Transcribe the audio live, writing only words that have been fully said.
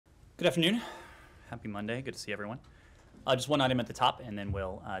Good afternoon. Happy Monday. Good to see everyone. Just one item at the top, and then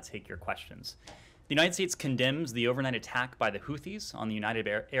we'll take your questions. The United States condemns the overnight attack by the Houthis on the United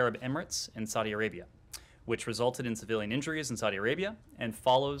Arab Emirates and Saudi Arabia, which resulted in civilian injuries in Saudi Arabia and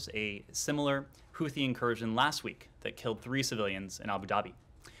follows a similar Houthi incursion last week that killed 3 civilians in Abu Dhabi.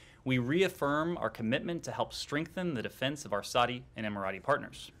 We reaffirm our commitment to help strengthen the defense of our Saudi and Emirati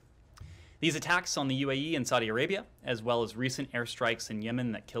partners. These attacks on the UAE and Saudi Arabia, as well as recent airstrikes in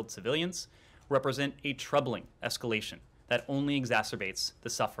Yemen that killed civilians, represent a troubling escalation that only exacerbates the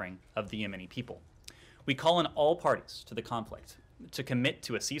suffering of the Yemeni people. We call on all parties to the conflict to commit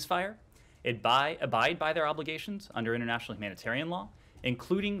to a ceasefire, abide by their obligations under international humanitarian law,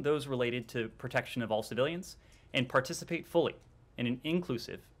 including those related to protection of all civilians, and participate fully in an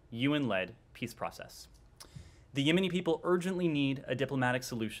inclusive, UN-led peace process. The Yemeni people urgently need a diplomatic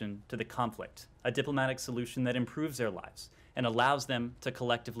solution to the conflict, a diplomatic solution that improves their lives and allows them to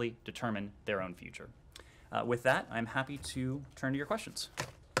collectively determine their own future. With that, I'm happy to turn to your questions.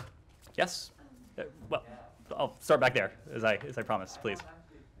 Yes? Well, I'll start back there, as I promised, please.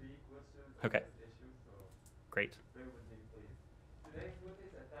 Okay. Great. Today's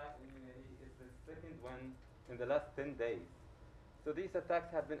Houthis attack in UAE is the second one in the last 10 days. So these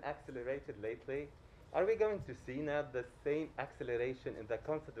attacks have been accelerated lately. Are we going to see now the same acceleration in the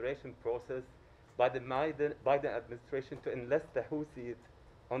consideration process by the Biden administration to enlist the Houthis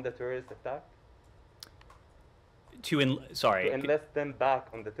on the terrorist attack? To enlist them back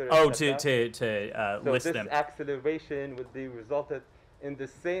on the terrorist attack? So list them. So this acceleration will be resulted in the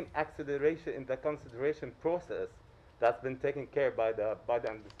same acceleration in the consideration process that's been taken care by the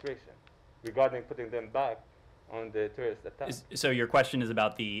administration regarding putting them back on the terrorist attack. So your question is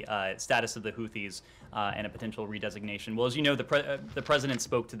about the status of the Houthis and a potential redesignation. Well, as you know, the president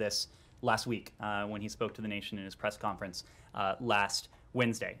spoke to this last week when he spoke to the nation in his press conference last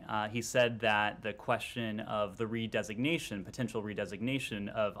Wednesday. He said that the question of the potential redesignation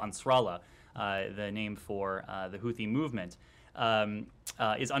of Ansarallah, the name for the Houthi movement,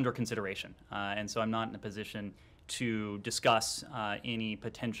 is under consideration. And so I'm not in a position to discuss any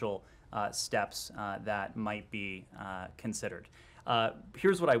potential steps that might be considered.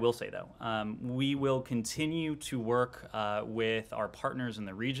 Here's what I will say, though. We will continue to work with our partners in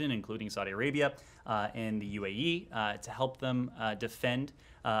the region, including Saudi Arabia and the UAE, to help them defend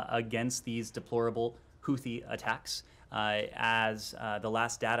against these deplorable Houthi attacks. As the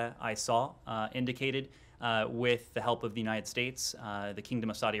last data I saw indicated, with the help of the United States, the Kingdom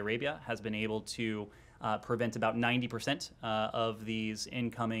of Saudi Arabia has been able to prevent about 90% of these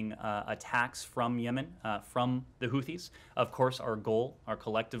incoming attacks from Yemen, from the Houthis. Of course, our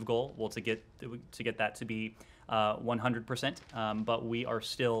collective goal, to get that to be 100%. But we are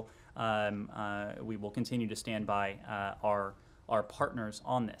still, we will continue to stand by our partners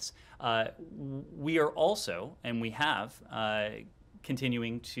on this. We are also, and we have,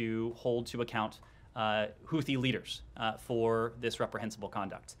 continuing to hold to account Houthi leaders for this reprehensible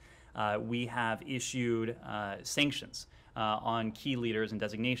conduct. We have issued sanctions on key leaders and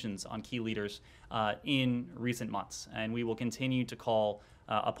designations on key leaders in recent months, and we will continue to call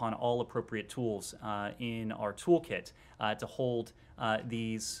upon all appropriate tools in our toolkit to hold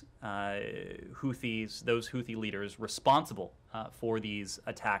those Houthi leaders responsible for these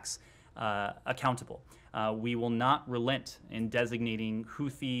attacks accountable. We will not relent in designating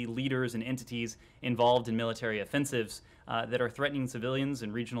Houthi leaders and entities involved in military offensives that are threatening civilians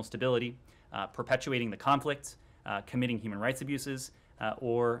and regional stability, perpetuating the conflict, committing human rights abuses,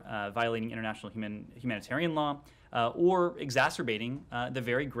 or violating international humanitarian law, or exacerbating the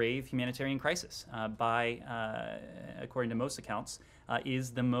very grave humanitarian crisis according to most accounts,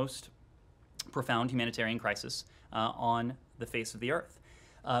 is the most profound humanitarian crisis on the face of the earth.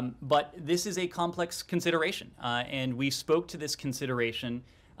 But this is a complex consideration, and we spoke to this consideration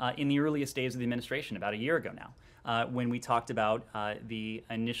in the earliest days of the administration about a year ago now, when we talked about the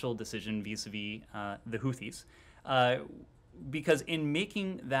initial decision vis-a-vis the Houthis. Because in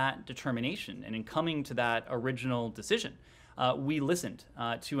making that determination and in coming to that original decision, we listened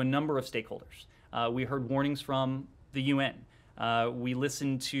to a number of stakeholders. We heard warnings from the UN. We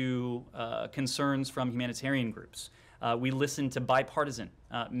listened to concerns from humanitarian groups. We listened to bipartisan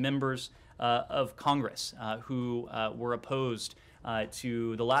members of Congress who were opposed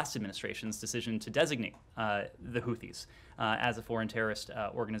to the last administration's decision to designate the Houthis as a foreign terrorist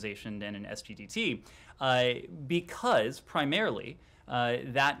organization and an SGDT, because primarily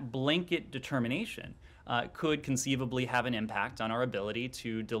that blanket determination could conceivably have an impact on our ability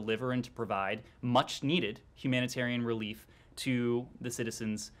to deliver and to provide much needed humanitarian relief to the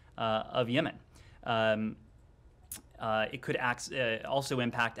citizens of Yemen. it could also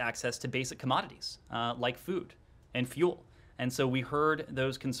impact access to basic commodities like food and fuel. And so we heard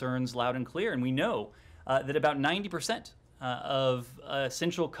those concerns loud and clear, and we know that about 90% of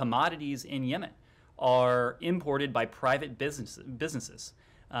essential commodities in Yemen are imported by private businesses.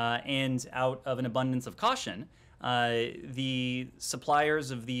 And out of an abundance of caution, the suppliers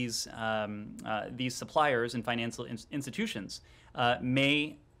of these suppliers and financial institutions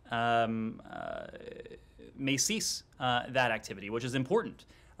may cease that activity, which is important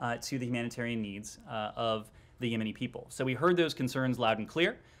to the humanitarian needs of the Yemeni people. So we heard those concerns loud and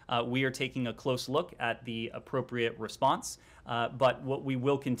clear. We are taking a close look at the appropriate response. But what we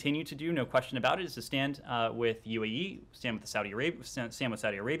will continue to do, no question about it, is to stand with UAE, stand with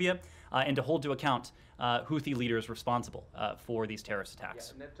Saudi Arabia, and to hold to account Houthi leaders responsible for these terrorist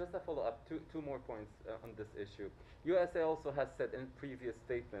attacks. Yeah, and just a follow-up, two more points on this issue. USA also has said in previous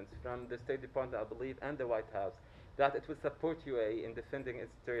statements from the State Department, I believe, and the White House, that it will support UAE in defending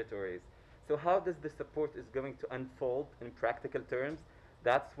its territories. So how does the support is going to unfold in practical terms?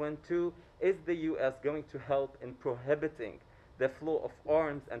 That's one. Two, is the U.S. going to help in prohibiting the flow of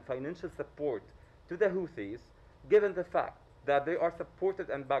arms and financial support to the Houthis, given the fact that they are supported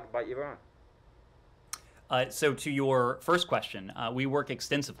and backed by Iran? So to your first question, we work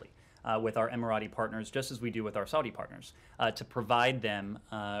extensively with our Emirati partners, just as we do with our Saudi partners, to provide them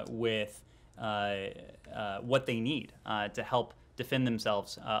with what they need to help defend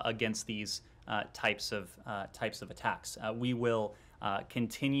themselves against these types of attacks. We will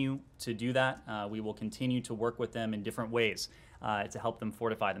continue to do that. We will continue to work with them in different ways to help them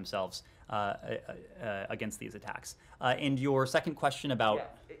fortify themselves against these attacks. And your second question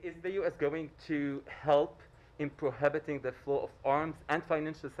about... Is the U.S. going to help in prohibiting the flow of arms and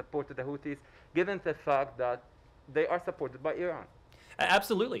financial support to the Houthis, given the fact that they are supported by Iran?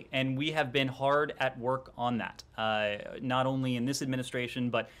 Absolutely, and we have been hard at work on that, not only in this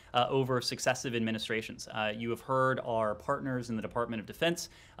administration, but over successive administrations. You have heard our partners in the Department of Defense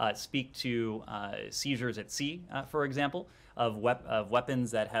speak to seizures at sea, for example, of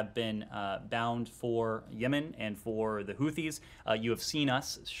weapons that have been bound for Yemen and for the Houthis. You have seen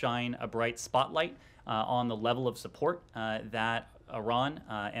us shine a bright spotlight on the level of support that Iran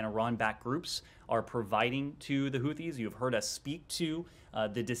and Iran-backed groups are providing to the Houthis. You've heard us speak to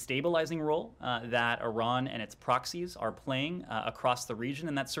the destabilizing role that Iran and its proxies are playing across the region,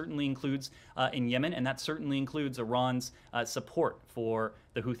 and that certainly includes in Yemen, and that certainly includes Iran's support for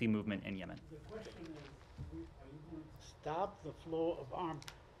the Houthi movement in Yemen. The question is, are you going to stop the flow of arms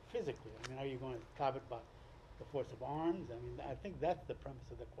physically? I mean, are you going to stop it by the force of arms? I mean, I think that's the premise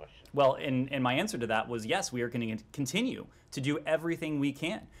of the question. Well, and my answer to that was yes, we are going to continue to do everything we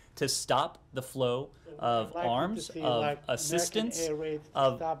can to stop the flow of arms, of assistance, American air raids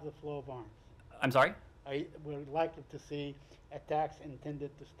to stop the flow of arms. I'm sorry? We're likely to see attacks intended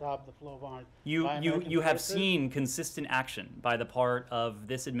to stop the flow of arms. You have seen consistent action by the part of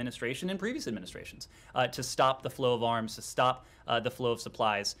this administration and previous administrations to stop the flow of arms, to stop the flow of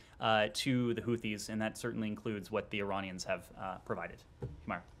supplies to the Houthis, and that certainly includes what the Iranians have provided.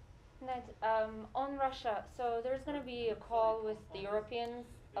 Humar. Ned, on Russia, so there's going to be a call with the Europeans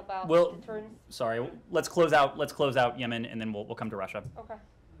about deterrence. Sorry, let's close out Yemen, and then we'll come to Russia. Okay.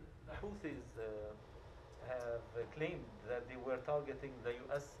 The Houthis have claimed that they were targeting the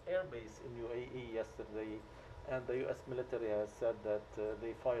U.S. airbase in UAE yesterday, and the U.S. military has said that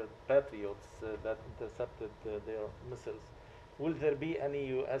they fired Patriots that intercepted their missiles. Will there be any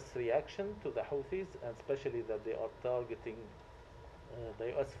U.S. reaction to the Houthis, and especially that they are targeting the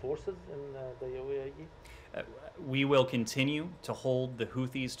U.S. forces in the UAE? We will continue to hold the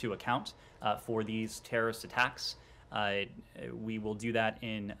Houthis to account for these terrorist attacks. We will do that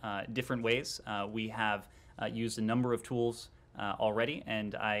in different ways. We have used a number of tools already,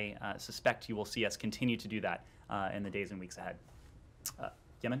 and I suspect you will see us continue to do that in the days and weeks ahead.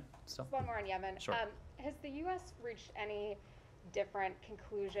 Yemen, still? One more on Yemen. Sure. Has the U.S. reached any different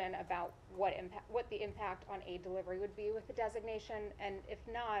conclusion about what the impact on aid delivery would be with the designation? And if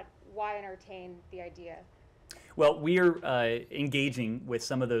not, why entertain the idea? Well, we are engaging with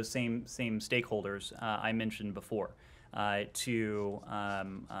some of those same stakeholders I mentioned before to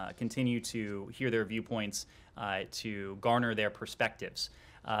continue to hear their viewpoints, to garner their perspectives.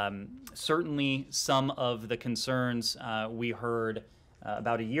 Certainly, some of the concerns we heard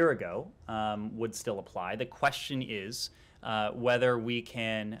about a year ago would still apply. The question is whether we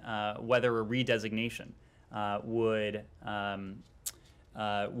can, whether a redesignation would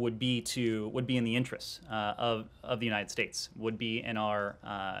would be in the interests of the United States, would be in our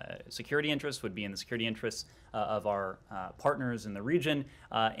security interests, would be in the security interests of our partners in the region,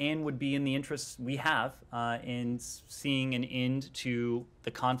 and would be in the interests we have in seeing an end to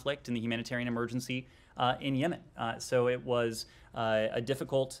the conflict and the humanitarian emergency in Yemen. So it was a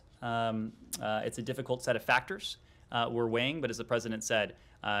difficult, it's a difficult set of factors we're weighing, but as the president said,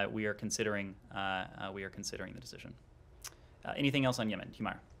 we are considering the decision. Anything else on Yemen,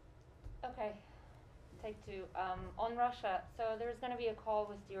 Humaira? Okay, take two. On Russia, so there's going to be a call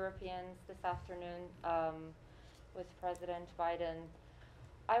with the Europeans this afternoon with President Biden.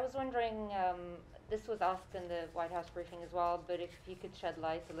 I was wondering, this was asked in the White House briefing as well, but if you could shed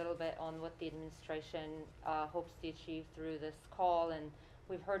light a little bit on what the administration hopes to achieve through this call. And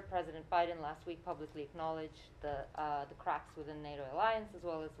we've heard President Biden last week publicly acknowledge the cracks within NATO alliance as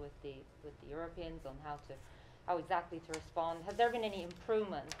well as with the Europeans on how exactly to respond. Has there been any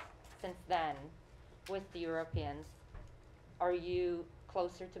improvement since then with the Europeans? Are you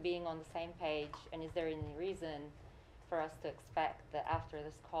closer to being on the same page, and is there any reason for us to expect that after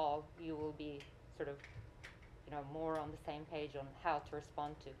this call you will be sort of, more on the same page on how to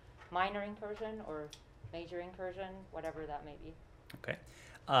respond to minor incursion or major incursion, whatever that may be? Okay.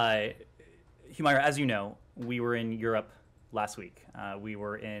 Humaira, as you know, we were in Europe last week. We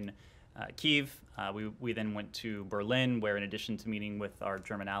were in Kyiv. We then went to Berlin, where in addition to meeting with our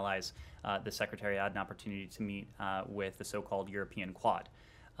German allies, the Secretary had an opportunity to meet with the so-called European Quad.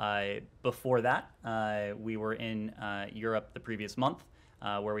 Before that, we were in Europe the previous month,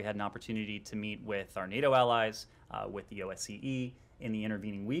 where we had an opportunity to meet with our NATO allies, with the OSCE in the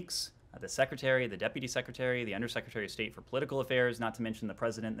intervening weeks. The Secretary, the Deputy Secretary, the Undersecretary of State for Political Affairs, not to mention the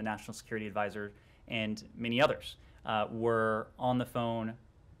President, the National Security Advisor, and many others were on the phone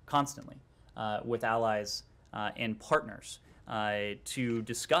constantly with allies and partners to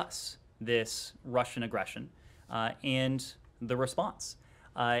discuss this Russian aggression and the response.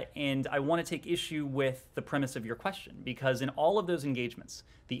 And I want to take issue with the premise of your question, because in all of those engagements,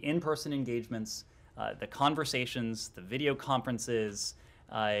 the in-person engagements, the conversations, the video conferences,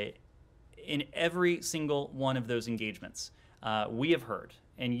 in every single one of those engagements, we have heard,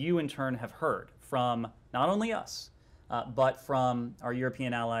 and you in turn have heard from not only us, but from our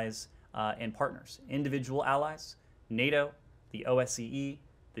European allies and partners, individual allies, NATO, the OSCE,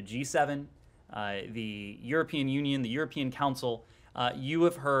 the G7, the European Union, the European Council. You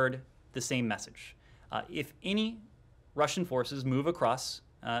have heard the same message. If any Russian forces move across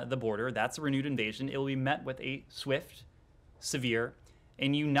the border, that's a renewed invasion. It will be met with a swift, severe,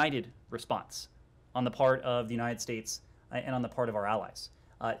 and united response on the part of the United States and on the part of our allies.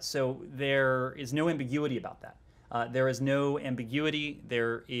 So there is no ambiguity about that. There is no ambiguity.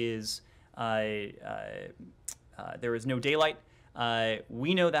 There is no daylight.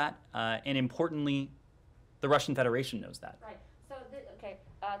 We know that, and importantly, the Russian Federation knows that. Right. So, okay.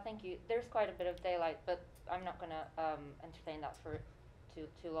 Thank you. There's quite a bit of daylight, but I'm not going to entertain that for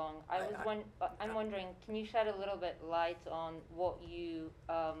too long. I'm wondering, can you shed a little bit light on what you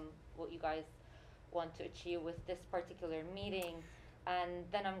guys want to achieve with this particular meeting, and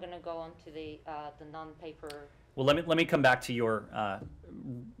then I'm going to go on to the non-paper. Well, let me come back to your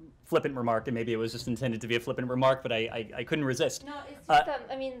flippant remark, and maybe it was just intended to be a flippant remark, but I couldn't resist. No, it's just,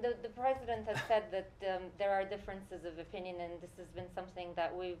 I mean, the president has said that there are differences of opinion, and this has been something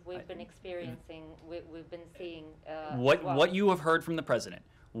that we've been experiencing, we've been seeing. What you have heard from the president,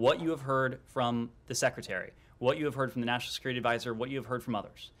 what you have heard from the secretary, what you have heard from the National Security Advisor, what you have heard from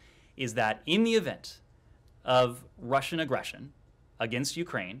others, is that in the event of Russian aggression against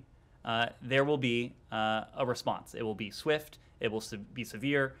Ukraine, there will be a response. It will be swift. It will be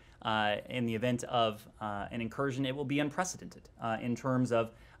severe. In the event of an incursion, it will be unprecedented in terms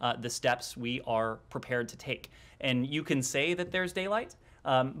of the steps we are prepared to take. And you can say that there's daylight,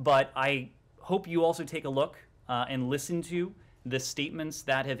 but I hope you also take a look and listen to the statements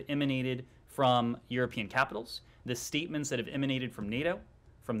that have emanated from European capitals, the statements that have emanated from NATO,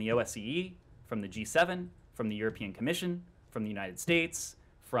 from the OSCE, from the G7, from the European Commission, from the United States,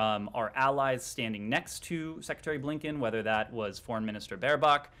 from our allies standing next to Secretary Blinken, whether that was Foreign Minister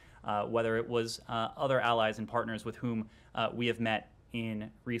Baerbock, whether it was other allies and partners with whom we have met in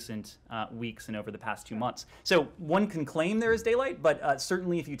recent weeks and over the past 2 months. So one can claim there is daylight, but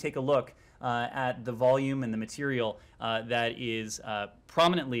certainly if you take a look at the volume and the material that is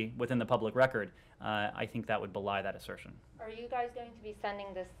prominently within the public record, I think that would belie that assertion. Are you guys going to be sending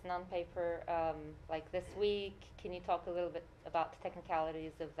this non-paper like this week? Can you talk a little bit about the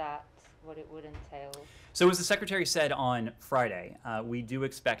technicalities of that, what it would entail? So as the Secretary said on Friday, we do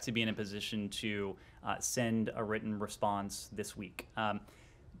expect to be in a position to send a written response this week.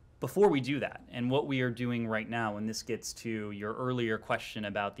 Before we do that, and what we are doing right now, and this gets to your earlier question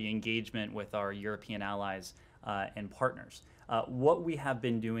about the engagement with our European allies and partners, what we have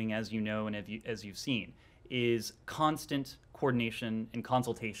been doing, as you know and as you've seen, is constant coordination and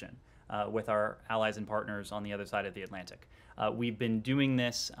consultation with our allies and partners on the other side of the Atlantic. We've been doing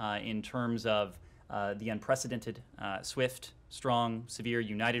this in terms of the unprecedented, swift, strong, severe,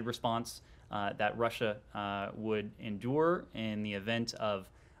 united response that Russia would endure in the event of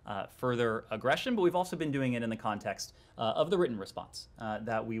further aggression, but we've also been doing it in the context of the written response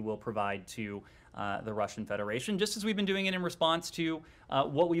that we will provide to the Russian Federation, just as we've been doing it in response to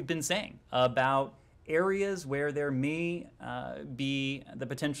what we've been saying about areas where there may be the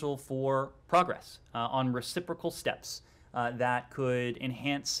potential for progress on reciprocal steps that could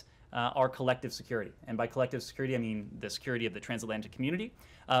enhance our collective security. And by collective security, I mean the security of the transatlantic community,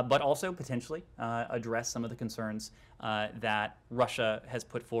 but also potentially address some of the concerns that Russia has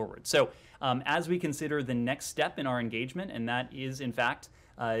put forward. So as we consider the next step in our engagement, and that is in fact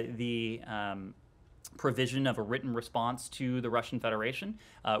the provision of a written response to the Russian Federation,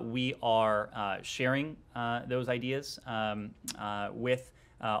 we are sharing those ideas with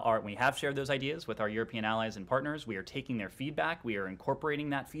we have shared those ideas with our European allies and partners. We are taking their feedback. We are incorporating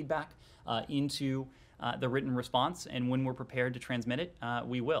that feedback into the written response, and when we're prepared to transmit it,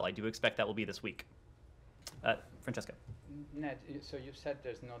 we will. I do expect that will be this week. Francesco. Ned, so you said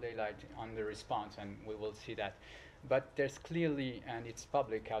there's no daylight on the response, and we will see that. But there's clearly, and it's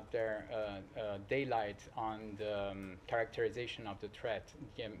public out there, daylight on the characterization of the threat.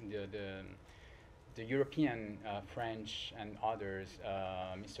 The European, French, and others,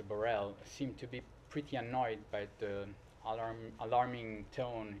 Mr. Borrell, seem to be pretty annoyed by the alarming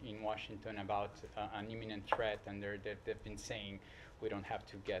tone in Washington about an imminent threat, and they've been saying we don't have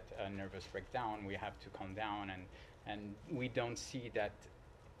to get a nervous breakdown, we have to calm down, and we don't see that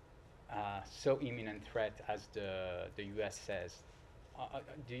so imminent threat as the U.S. says.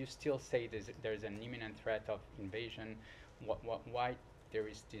 Do you still say there's an imminent threat of invasion? Why there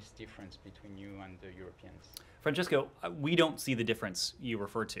is this difference between you and the Europeans? Francesco, we don't see the difference you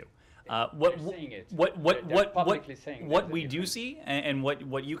refer to. What we do see, and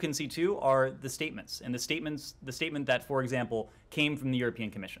what you can see too, are the statements. And the statement that, for example, came from the European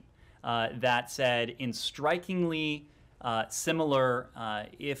Commission that said in strikingly similar,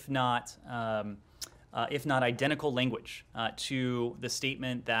 if not identical language to the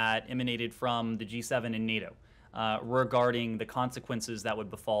statement that emanated from the G7 and NATO regarding the consequences that would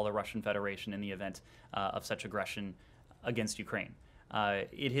befall the Russian Federation in the event of such aggression against Ukraine.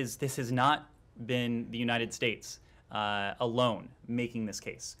 This has not been the United States alone making this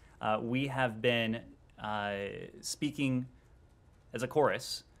case. We have been speaking as a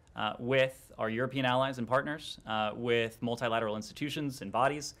chorus with our European allies and partners, with multilateral institutions and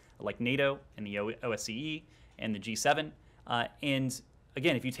bodies like NATO and the OSCE and the G7. And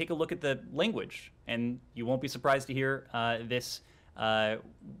again, if you take a look at the language, and you won't be surprised to hear this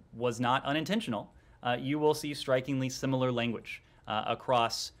was not unintentional, you will see strikingly similar language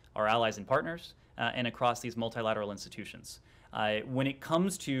across our allies and partners and across these multilateral institutions. When it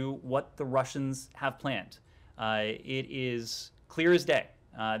comes to what the Russians have planned, it is clear as day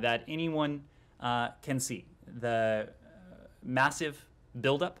that anyone can see the massive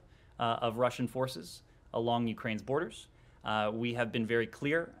buildup of Russian forces along Ukraine's borders. We have been very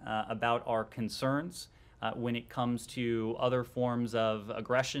clear about our concerns when it comes to other forms of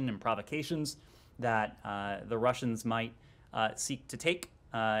aggression and provocations that the Russians might seek to take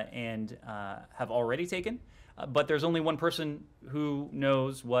and have already taken. But there's only one person who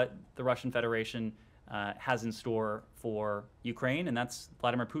knows what the Russian Federation has in store for Ukraine, and that's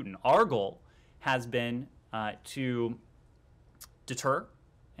Vladimir Putin. Our goal has been to deter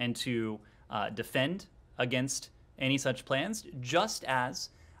and to defend against any such plans, just as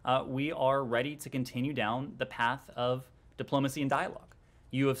we are ready to continue down the path of diplomacy and dialogue.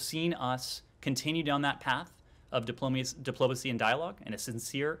 You have seen us continue down that path of diplomacy and dialogue in a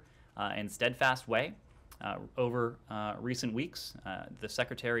sincere and steadfast way over recent weeks. The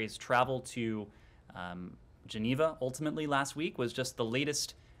Secretary's travel to Geneva ultimately last week was just the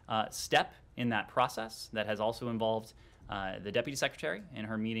latest step in that process that has also involved the Deputy Secretary in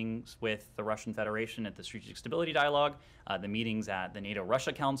her meetings with the Russian Federation at the Strategic Stability Dialogue, the meetings at the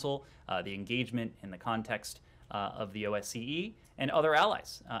NATO-Russia Council, the engagement in the context of the OSCE, and other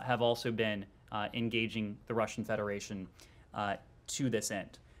allies have also been engaging the Russian Federation to this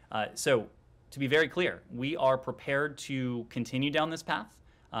end. So, to be very clear, we are prepared to continue down this path.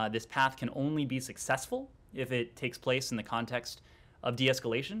 This path can only be successful if it takes place in the context of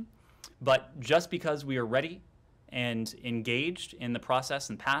de-escalation. But just because we are ready and engaged in the process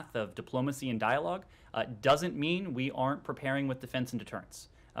and path of diplomacy and dialogue doesn't mean we aren't preparing with defense and deterrence.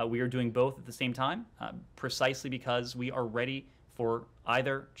 We are doing both at the same time, precisely because we are ready for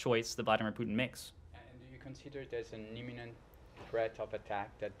either choice that Vladimir Putin makes. And do you consider there's an imminent threat of attack,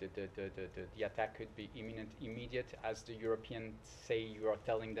 that the attack could be imminent, immediate, as the Europeans say you are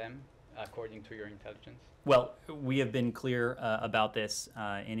telling them, according to your intelligence? Well, we have been clear about this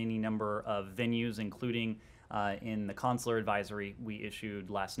in any number of venues, including in the consular advisory we issued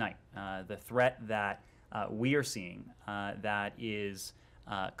last night. The threat that we are seeing that is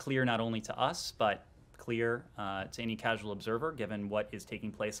clear not only to us, but clear to any casual observer, given what is taking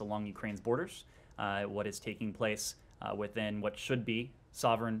place along Ukraine's borders, what is taking place within what should be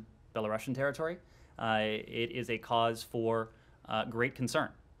sovereign Belarusian territory. It is a cause for great concern.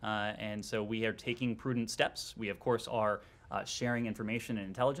 And so we are taking prudent steps. We, of course, are sharing information and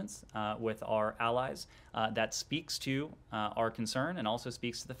intelligence with our allies. That speaks to our concern and also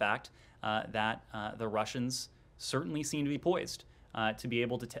speaks to the fact that the Russians certainly seem to be poised to be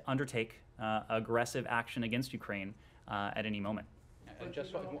able to undertake aggressive action against Ukraine at any moment.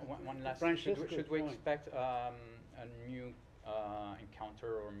 Just one last, Francisco's should we point. expect a new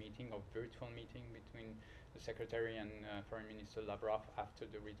encounter or meeting or virtual meeting between the Secretary and Foreign Minister Lavrov after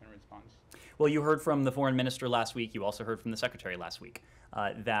the written response? Well, you heard from the Foreign Minister last week. You also heard from the Secretary last week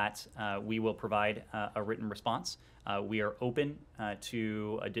that we will provide a written response. We are open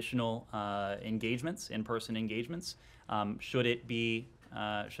to additional engagements, in-person engagements, should it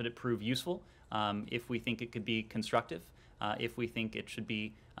prove useful, if we think it could be constructive, if we think it should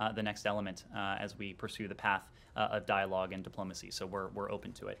be the next element as we pursue the path of dialogue and diplomacy. So we're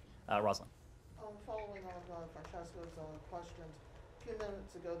open to it. Rosalind. Following on Francesco's questions, a few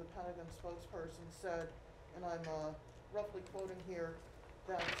minutes ago the Pentagon spokesperson said, and I'm roughly quoting here,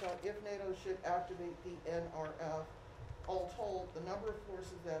 that if NATO should activate the NRF, all told, the number of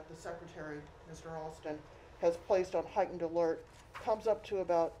forces that the Secretary, Mr. Austin, has placed on heightened alert comes up to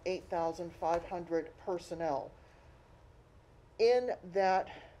about 8,500 personnel. In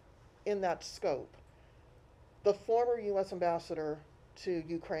that scope, the former U.S. ambassador to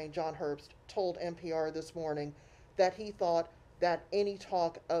Ukraine, John Herbst, told NPR this morning that he thought that any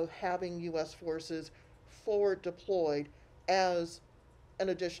talk of having U.S. forces forward deployed as an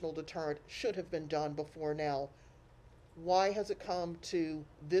additional deterrent should have been done before now. Why has it come to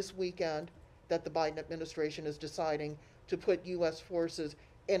this weekend that the Biden administration is deciding to put U.S. forces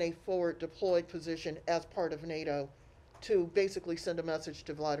in a forward deployed position as part of NATO to basically send a message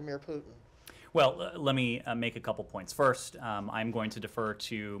to Vladimir Putin? Well, let me make a couple points. First, I'm going to defer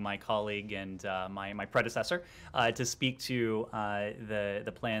to my colleague and my predecessor to speak to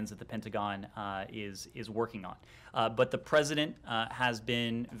the plans that the Pentagon is working on. But the president has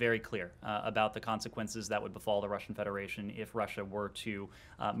been very clear about the consequences that would befall the Russian Federation if Russia were to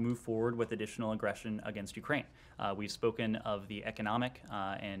move forward with additional aggression against Ukraine. We've spoken of the economic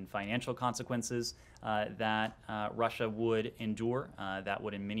and financial consequences that Russia would endure. That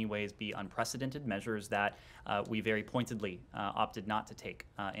would in many ways be unprecedented, measures that we very pointedly opted not to take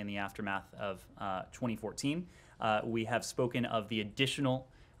in the aftermath of 2014. We have spoken of the additional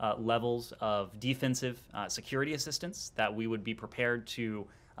levels of defensive security assistance that we would be prepared to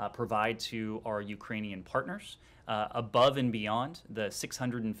provide to our Ukrainian partners, above and beyond the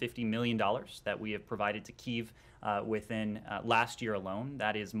 $650 million that we have provided to Kyiv within last year alone.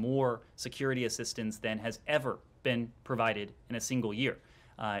 That is more security assistance than has ever been provided in a single year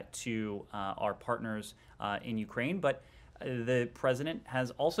to our partners in Ukraine. But the president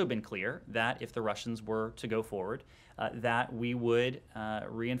has also been clear that if the Russians were to go forward, that we would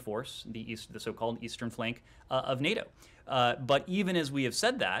reinforce the so-called eastern flank of NATO. But even as we have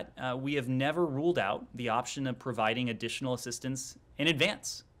said that, we have never ruled out the option of providing additional assistance in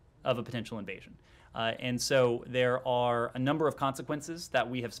advance of a potential invasion. And so there are a number of consequences that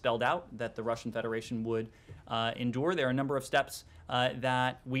we have spelled out that the Russian Federation would endure. There are a number of steps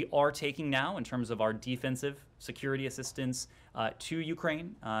that we are taking now in terms of our defensive security assistance to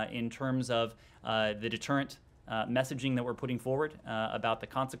Ukraine, in terms of the deterrent messaging that we're putting forward about the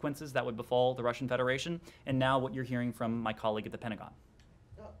consequences that would befall the Russian Federation, and now what you're hearing from my colleague at the Pentagon.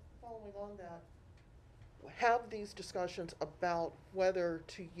 Following on that, have these discussions about whether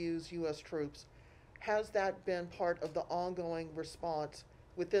to use U.S. troops, has that been part of the ongoing response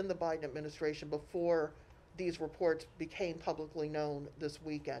within the Biden administration before these reports became publicly known this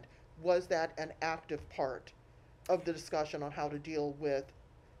weekend? Was that an active part of the discussion on how to deal with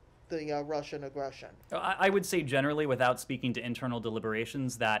the Russian aggression? I would say generally, without speaking to internal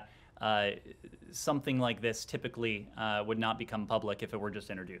deliberations, that something like this typically would not become public if it were just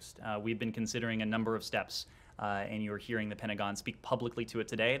introduced. We've been considering a number of steps, and you're hearing the Pentagon speak publicly to it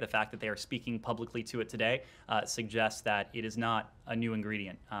today. The fact that they are speaking publicly to it today suggests that it is not a new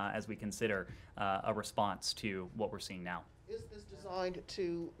ingredient as we consider a response to what we're seeing now. Is this designed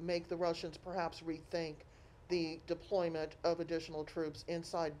to make the Russians perhaps rethink the deployment of additional troops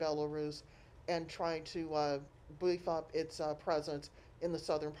inside Belarus and trying to beef up its presence in the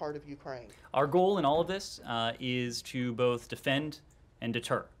southern part of Ukraine? Our goal in all of this is to both defend and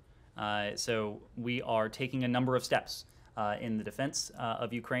deter. So we are taking a number of steps in the defense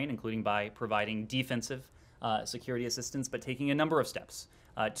of Ukraine, including by providing defensive security assistance, but taking a number of steps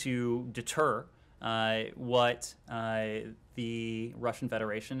to deter what the Russian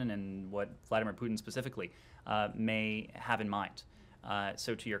Federation and what Vladimir Putin specifically may have in mind.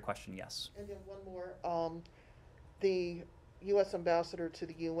 So to your question, yes. And then one more. The U.S. ambassador to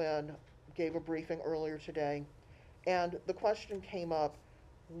the UN gave a briefing earlier today, and the question came up,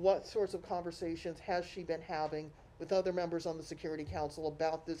 what sorts of conversations has she been having with other members on the Security Council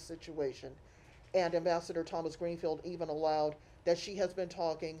about this situation? And Ambassador Thomas Greenfield even allowed that she has been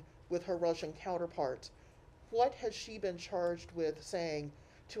talking with her Russian counterparts. What has she been charged with saying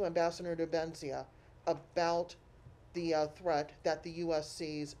to Ambassador Nebenzia about the threat that the U.S.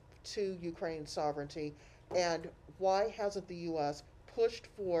 sees to Ukraine's sovereignty, and why hasn't the U.S. pushed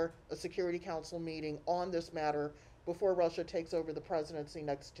for a Security Council meeting on this matter before Russia takes over the presidency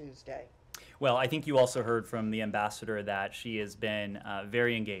next Tuesday? Well, I think you also heard from the ambassador that she has been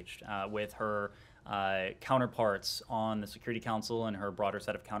very engaged with her counterparts on the Security Council and her broader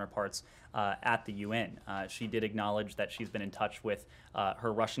set of counterparts at the UN. She did acknowledge that she's been in touch with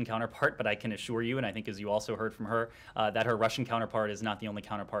her Russian counterpart, but I can assure you, and I think as you also heard from her, that her Russian counterpart is not the only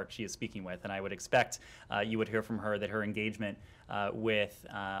counterpart she is speaking with. And I would expect you would hear from her that her engagement with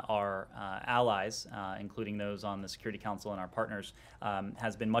our allies, including those on the Security Council and our partners,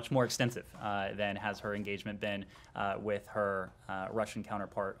 has been much more extensive than has her engagement been with her Russian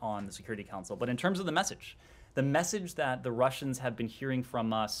counterpart on the Security Council. But in terms of the message that the Russians have been hearing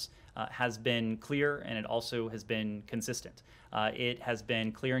from us has been clear, and it also has been consistent. It has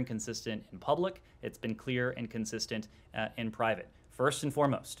been clear and consistent in public. It's been clear and consistent in private. First and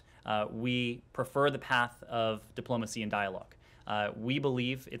foremost, we prefer the path of diplomacy and dialogue. We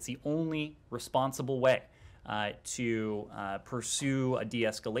believe it's the only responsible way to pursue a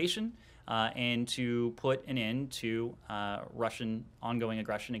de-escalation and to put an end to Russian ongoing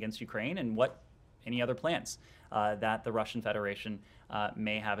aggression against Ukraine and any other plans that the Russian Federation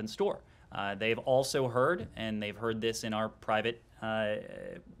may have in store. They've also heard, and they've heard this in our private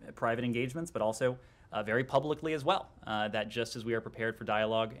engagements, but also very publicly as well, that just as we are prepared for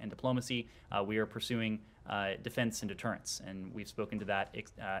dialogue and diplomacy, we are pursuing defense and deterrence. And we've spoken to that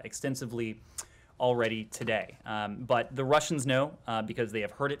extensively already today. But the Russians know, because they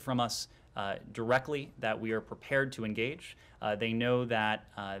have heard it from us directly, that we are prepared to engage. They know that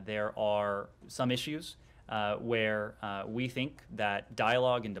there are some issues where we think that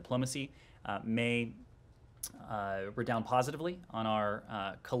dialogue and diplomacy may redound positively on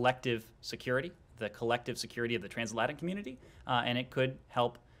our collective security, the collective security of the transatlantic community, and it could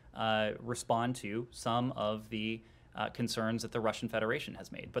help respond to some of the concerns that the Russian Federation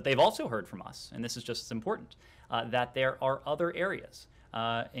has made. But they've also heard from us, and this is just as important, that there are other areas,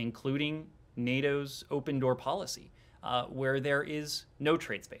 including NATO's open door policy, where there is no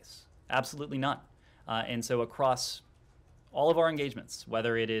trade space, absolutely none. And so across all of our engagements,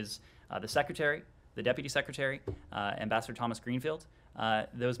 whether it is the Secretary, the Deputy Secretary, Ambassador Thomas Greenfield,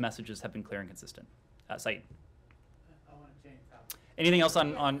 those messages have been clear and consistent. Saeed. I want to change topic. Anything else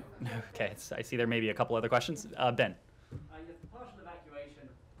on okay, I see there may be a couple other questions. Ben. Yes, the partial evacuation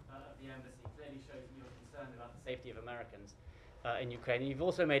of the embassy clearly shows that you're concerned about the safety of Americans in Ukraine. And you've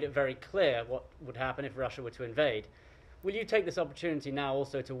also made it very clear what would happen if Russia were to invade. Will you take this opportunity now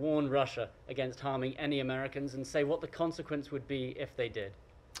also to warn Russia against harming any Americans and say what the consequence would be if they did?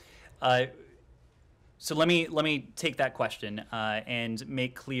 So let me take that question and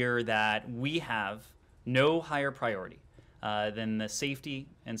make clear that we have no higher priority than the safety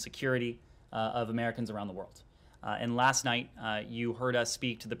and security of Americans around the world. And last night, you heard us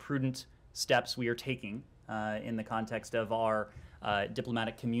speak to the prudent steps we are taking in the context of our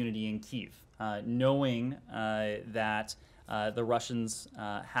diplomatic community in Kyiv, knowing that the Russians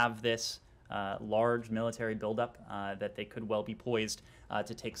have this large military buildup, that they could well be poised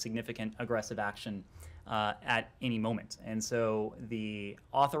to take significant aggressive action at any moment. And so the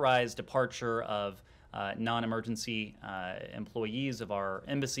authorized departure of non-emergency employees of our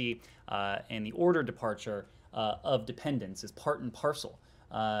embassy and the ordered departure of dependents is part and parcel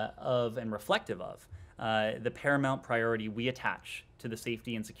of and reflective of the paramount priority we attach to the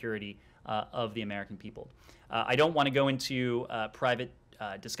safety and security of the American people. I don't want to go into private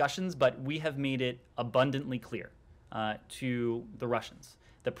discussions, but we have made it abundantly clear to the Russians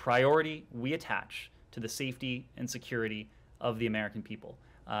the priority we attach to the safety and security of the American people.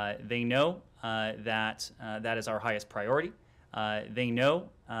 They know that that is our highest priority. They know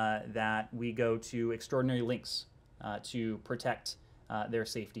that we go to extraordinary lengths to protect their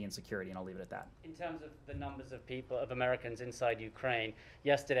safety and security, and I'll leave it at that. In terms of the numbers of people, of Americans inside Ukraine,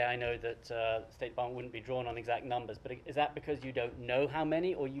 yesterday I know that the State Department wouldn't be drawn on exact numbers, but is that because you don't know how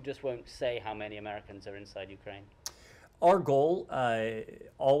many, or you just won't say how many Americans are inside Ukraine? Our goal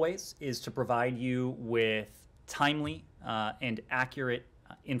always is to provide you with timely and accurate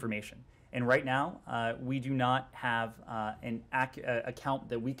information. And right now, we do not have an account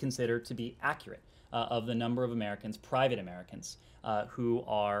that we consider to be accurate of the number of Americans, private Americans, who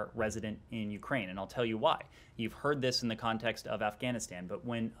are resident in Ukraine. And I'll tell you why. You've heard this in the context of Afghanistan, but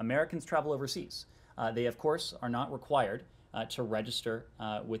when Americans travel overseas, they, of course, are not required to register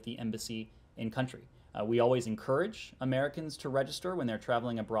with the embassy in country. We always encourage Americans to register when they're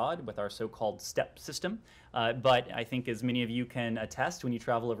traveling abroad with our so-called STEP system. But I think, as many of you can attest, when you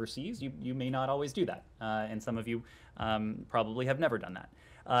travel overseas, you may not always do that. And some of you probably have never done that.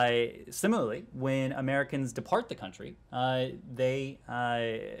 Similarly, when Americans depart the country, they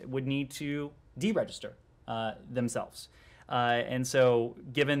would need to deregister themselves. And so,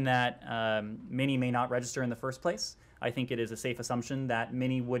 given that many may not register in the first place, I think it is a safe assumption that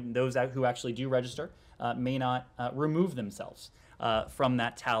many would, those who actually do register, may not remove themselves from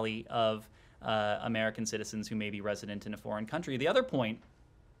that tally of American citizens who may be resident in a foreign country. The other point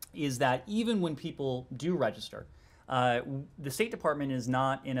is that even when people do register, the State Department is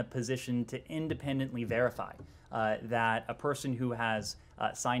not in a position to independently verify that a person who has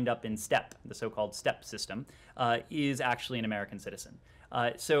signed up in STEP, the so-called STEP system, is actually an American citizen.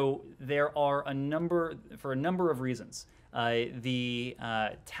 So there are for a number of reasons, the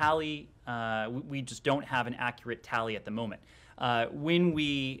tally, we just don't have an accurate tally at the moment. When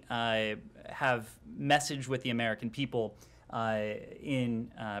we have messaged with the American people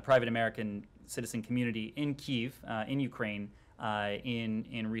in private American citizen community in Kyiv, in Ukraine,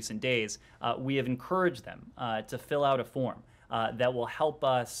 in recent days, we have encouraged them to fill out a form that will help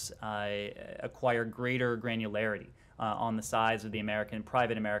us acquire greater granularity on the size of the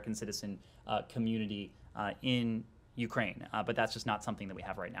private American citizen community in Ukraine, but that's just not something that we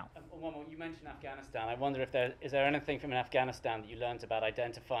have right now. One more, you mentioned Afghanistan. I wonder if is there anything from Afghanistan that you learned about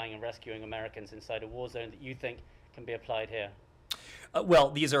identifying and rescuing Americans inside a war zone that you think can be applied here?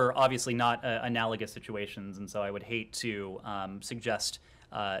 Well, these are obviously not analogous situations, and so I would hate to suggest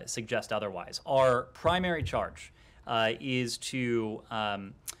otherwise. Our primary charge is to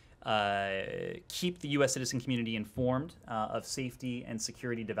keep the U.S. citizen community informed of safety and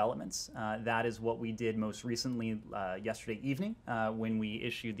security developments. That is what we did most recently yesterday evening when we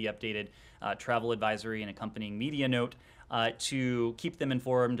issued the updated travel advisory and accompanying media note to keep them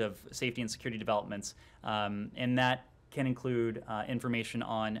informed of safety and security developments, and that can include information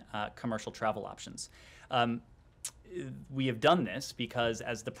on commercial travel options. We have done this because,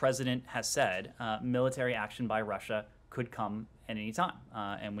 as the president has said, military action by Russia could come at any time,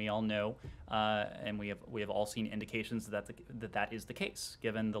 and we all know, and we have all seen indications that that is the case,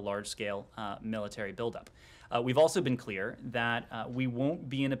 given the large-scale military buildup. We've also been clear that we won't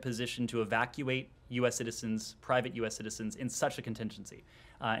be in a position to evacuate U.S. citizens, private U.S. citizens, in such a contingency,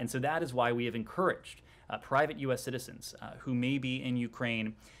 and so that is why we have encouraged private U.S. citizens who may be in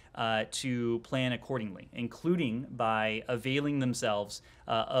Ukraine to plan accordingly, including by availing themselves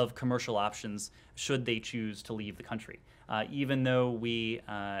of commercial options should they choose to leave the country. Even though we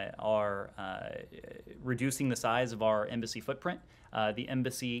are reducing the size of our embassy footprint, the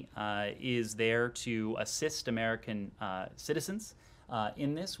embassy is there to assist American citizens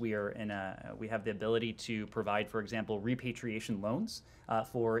in this. We have the ability to provide, for example, repatriation loans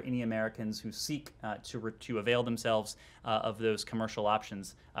for any Americans who seek to avail themselves of those commercial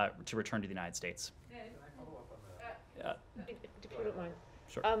options to return to the United States. If you don't mind.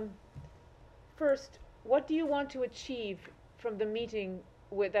 Sure. First, what do you want to achieve from the meeting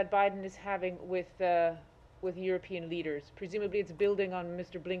that Biden is having with European leaders? Presumably it's building on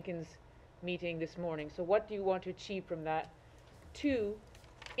Mr. Blinken's meeting this morning. So what do you want to achieve from that? Two,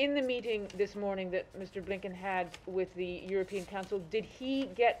 in the meeting this morning that Mr. Blinken had with the European Council, did he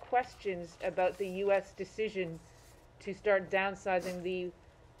get questions about the U.S. decision to start downsizing the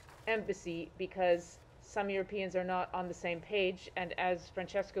embassy? Because some Europeans are not on the same page, and as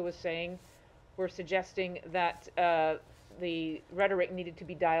Francesca was saying, we're suggesting that the rhetoric needed to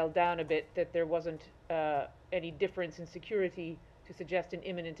be dialed down a bit, that there wasn't any difference in security to suggest an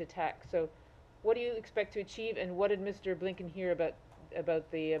imminent attack. So what do you expect to achieve, and what did Mr. Blinken hear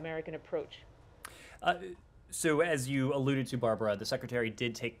about the American approach? So as you alluded to, Barbara, the Secretary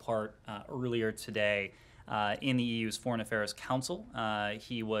did take part earlier today in the EU's Foreign Affairs Council.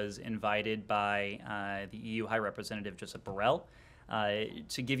 He was invited by the EU High Representative Josep Borrell.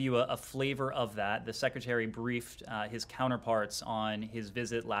 To give you a flavor of that, the Secretary briefed his counterparts on his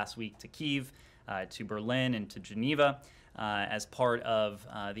visit last week to Kyiv, to Berlin, and to Geneva as part of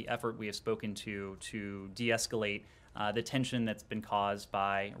the effort we have spoken to de-escalate the tension that's been caused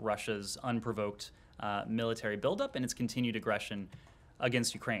by Russia's unprovoked military buildup and its continued aggression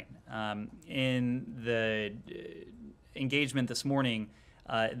against Ukraine. In the engagement this morning,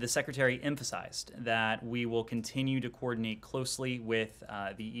 the Secretary emphasized that we will continue to coordinate closely with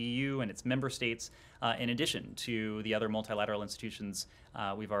the EU and its member states, in addition to the other multilateral institutions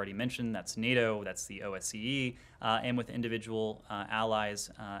we've already mentioned. That's NATO, that's the OSCE, and with individual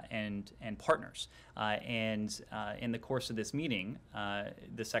allies and partners. And in the course of this meeting,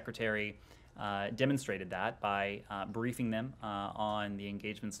 the Secretary demonstrated that by briefing them on the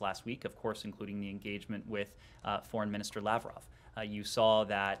engagements last week, of course, including the engagement with Foreign Minister Lavrov. You saw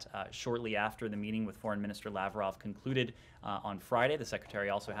that shortly after the meeting with Foreign Minister Lavrov concluded on Friday, the Secretary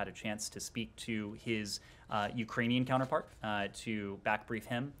also had a chance to speak to his Ukrainian counterpart to back brief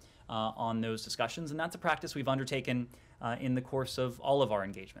him on those discussions. And that's a practice we've undertaken in the course of all of our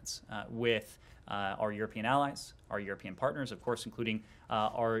engagements with our European allies, our European partners, of course, including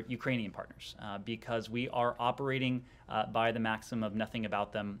our Ukrainian partners, because we are operating by the maxim of nothing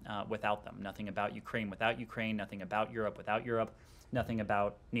about them without them, nothing about Ukraine without Ukraine, nothing about Europe without Europe, nothing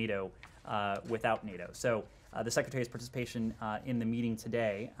about NATO without NATO. So the Secretary's participation in the meeting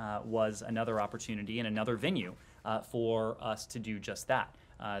today was another opportunity and another venue for us to do just that.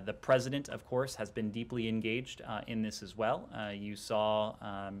 The President, of course, has been deeply engaged in this as well. You saw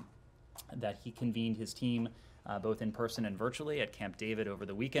that he convened his team both in person and virtually at Camp David over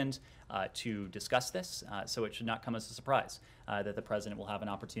the weekend to discuss this. So it should not come as a surprise that the President will have an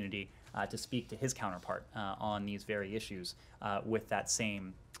opportunity to speak to his counterpart on these very issues with that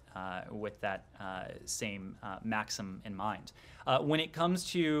same maxim in mind. When it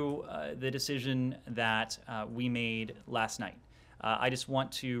comes to the decision that we made last night, I just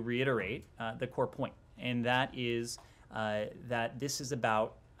want to reiterate the core point, and that is that this is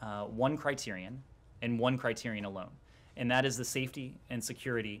about one criterion and one criterion alone, and that is the safety and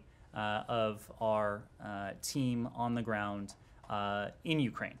security of our team on the ground in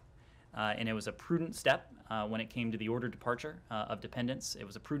Ukraine. And it was a prudent step when it came to the ordered departure of dependents. It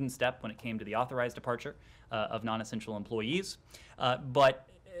was a prudent step when it came to the authorized departure of non-essential employees. But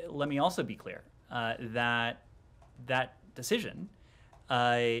let me also be clear that that decision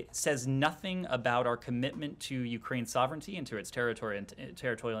says nothing about our commitment to Ukraine's sovereignty and to its territorial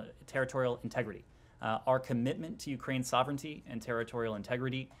integrity. Our commitment to Ukraine's sovereignty and territorial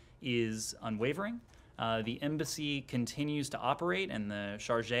integrity is unwavering. The embassy continues to operate, and the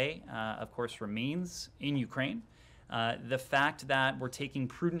chargé, of course, remains in Ukraine. The fact that we're taking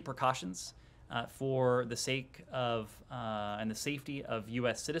prudent precautions for the sake of and the safety of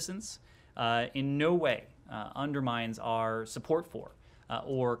U.S. citizens in no way undermines our support for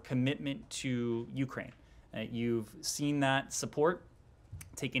or commitment to Ukraine. You've seen that support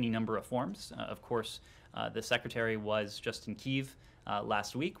take any number of forms. Of course, the Secretary was just in Kyiv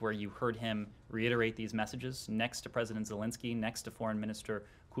last week, where you heard him reiterate these messages next to President Zelensky, next to Foreign Minister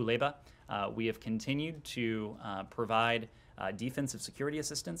Kuleba. We have continued to provide defensive security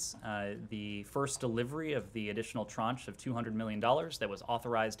assistance. The first delivery of the additional tranche of $200 million that was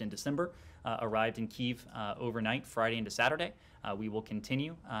authorized in December arrived in Kyiv overnight, Friday into Saturday. We will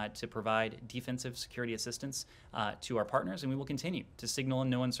continue to provide defensive security assistance to our partners, and we will continue to signal in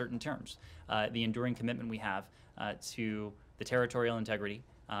no uncertain terms the enduring commitment we have to the territorial integrity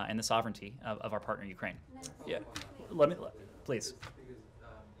and the sovereignty of our partner, Ukraine. Yeah, please. Because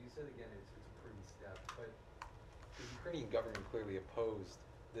you said again it's a prudent step, but the Ukrainian government clearly opposed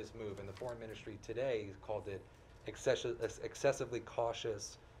this move, and the foreign ministry today called it excessively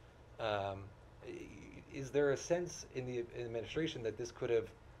cautious. Is there a sense in the administration that this could have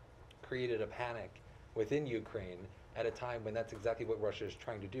created a panic within Ukraine at a time when that's exactly what Russia is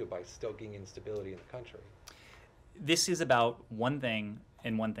trying to do by stoking instability in the country? This is about one thing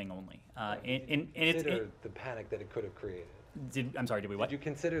and one thing only. Consider the panic that it could have created. I'm sorry, did we what? Did you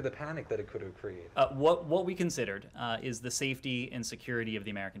consider the panic that it could have created? What we considered is the safety and security of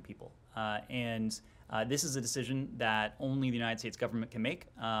the American people. And This is a decision that only the United States government can make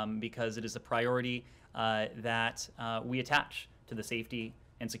because it is a priority that we attach to the safety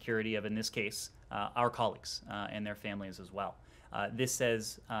and security of, in this case, our colleagues and their families as well. This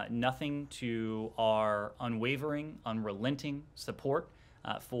says nothing to our unwavering, unrelenting support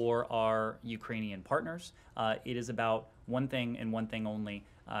for our Ukrainian partners. It is about one thing and one thing only,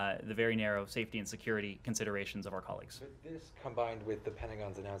 the very narrow safety and security considerations of our colleagues. But this, combined with the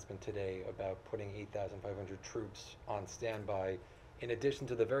Pentagon's announcement today about putting 8,500 troops on standby, in addition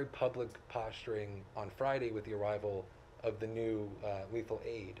to the very public posturing on Friday with the arrival of the new lethal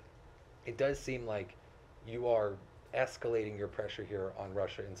aid, it does seem like you are escalating your pressure here on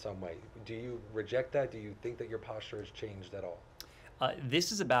Russia in some way. Do you reject that? Do you think that your posture has changed at all?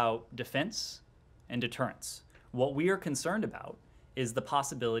 This is about defense and deterrence. What we are concerned about is the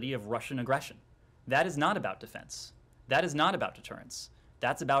possibility of Russian aggression. That is not about defense. That is not about deterrence.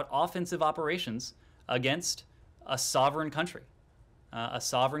 That's about offensive operations against a sovereign country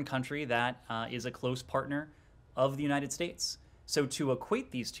that is a close partner of the United States. So to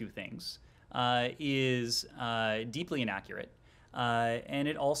equate these two things is deeply inaccurate, and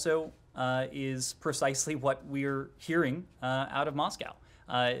it also is precisely what we're hearing out of Moscow.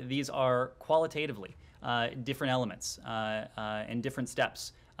 These are qualitatively different elements and different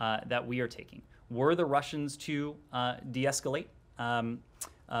steps that we are taking. Were the Russians to de-escalate,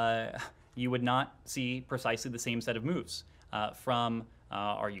 you would not see precisely the same set of moves from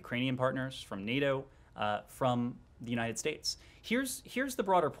our Ukrainian partners, from NATO, from the United States. Here's the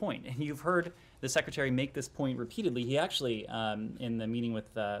broader point, and you've heard the Secretary make this point repeatedly. He actually, in the meeting with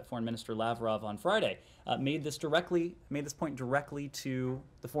Foreign Minister Lavrov on Friday, made this point directly to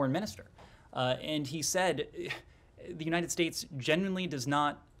the Foreign Minister, and he said the United States genuinely does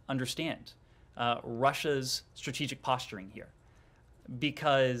not understand Russia's strategic posturing here,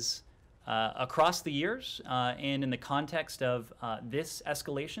 because across the years and in the context of this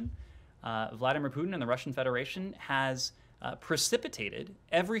escalation, Vladimir Putin and the Russian Federation has precipitated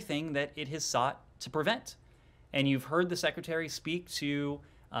everything that it has sought to prevent. And you've heard the Secretary speak to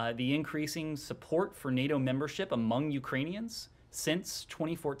the increasing support for NATO membership among Ukrainians since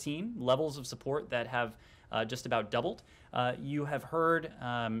 2014, levels of support that have just about doubled. You have heard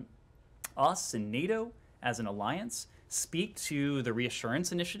us and NATO as an alliance speak to the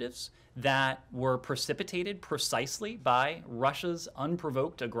reassurance initiatives that were precipitated precisely by Russia's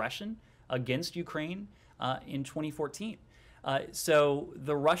unprovoked aggression against Ukraine in 2014. So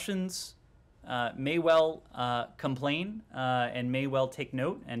the Russians may well complain and may well take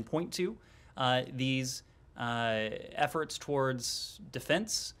note and point to these efforts towards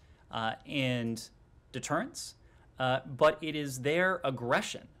defense and deterrence, but it is their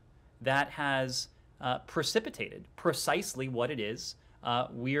aggression that has precipitated precisely what it is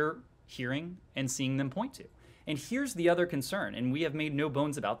we're hearing and seeing them point to. And here's the other concern, and we have made no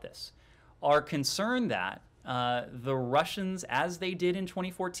bones about this. Our concern that the Russians, as they did in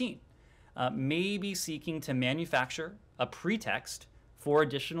 2014, may be seeking to manufacture a pretext for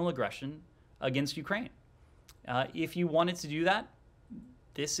additional aggression against Ukraine. If you wanted to do that,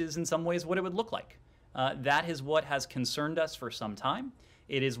 this is in some ways what it would look like. That is what has concerned us for some time.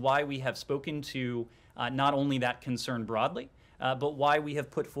 It is why we have spoken to not only that concern broadly, but why we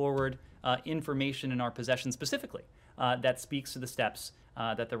have put forward information in our possession specifically that speaks to the steps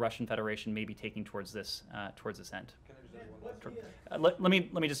that the Russian Federation may be taking towards this end. Can I just add one last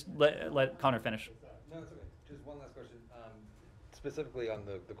Let me just let Connor finish. No, it's okay. Just one last question. Specifically on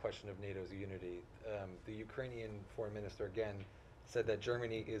the question of NATO's unity, the Ukrainian foreign minister again said that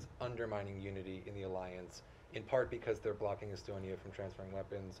Germany is undermining unity in the alliance, in part because they're blocking Estonia from transferring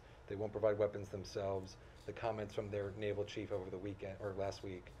weapons. They won't provide weapons themselves. The comments from their naval chief over the weekend or last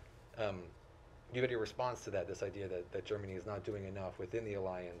week. Do you have any response to that? This idea that Germany is not doing enough within the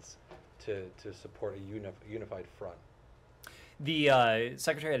alliance to support a unified front? The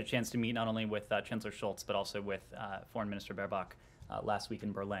Secretary had a chance to meet not only with Chancellor Scholz, but also with Foreign Minister Baerbock last week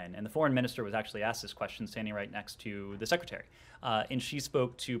in Berlin. And the Foreign Minister was actually asked this question standing right next to the Secretary. And she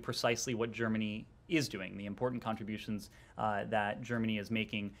spoke to precisely what Germany is doing, the important contributions that Germany is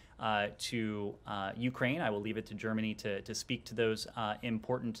making to Ukraine. I will leave it to Germany to speak to those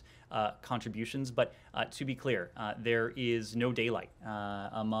important contributions. But to be clear, there is no daylight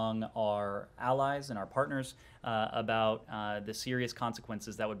among our allies and our partners about the serious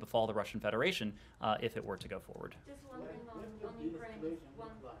consequences that would befall the Russian Federation if it were to go forward. Just one thing on Ukraine.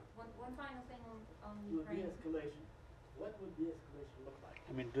 One final thing on Ukraine. De-escalation. What would de-escalation look like?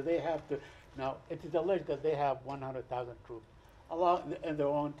 I mean, do they have to? Now, it is alleged that they have 100,000 troops in their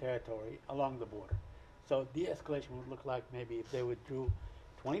own territory along the border. So de-escalation would look like maybe if they withdrew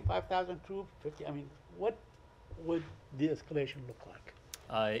 25,000 troops, 50? I mean, what would de-escalation look like?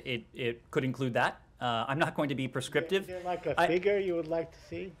 It could include that. I'm not going to be prescriptive. Is there like a figure you would like to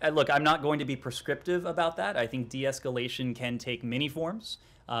see? Look, I'm not going to be prescriptive about that. I think de-escalation can take many forms.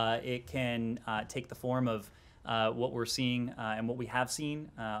 It can take the form of what we're seeing and what we have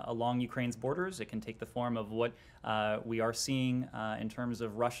seen along Ukraine's borders. It can take the form of what we are seeing in terms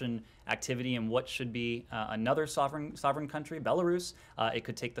of Russian activity and what should be another sovereign country, Belarus. It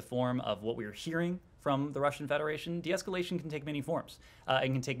could take the form of what we're hearing from the Russian Federation. De-escalation can take many forms.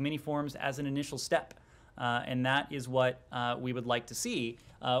 It can take many forms as an initial step. And that is what we would like to see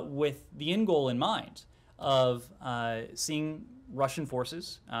with the end goal in mind of seeing Russian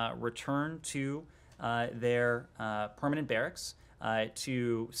forces return to their permanent barracks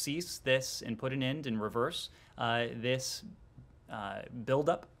to cease this and put an end and reverse this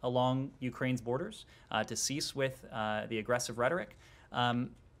buildup along Ukraine's borders, to cease with the aggressive rhetoric.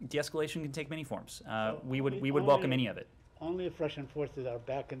 De-escalation can take many forms. We would welcome any of it. Only if Russian forces are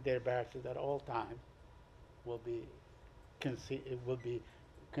back in their barracks at all times will be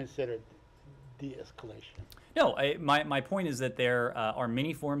considered de-escalation. No, my point is that there are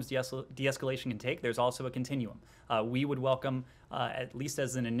many forms de-escalation can take. There's also a continuum. We would welcome, at least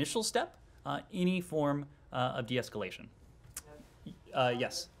as an initial step, any form of de-escalation.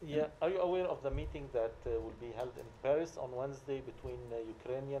 Yes. Yeah. Are you aware of the meeting that will be held in Paris on Wednesday between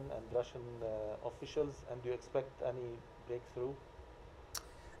Ukrainian and Russian officials, and do you expect any breakthrough?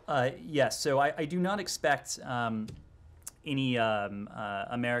 Yes. So I do not expect any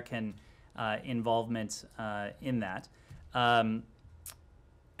American involvement in that. Let's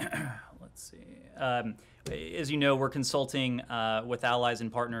see. As you know, we're consulting with allies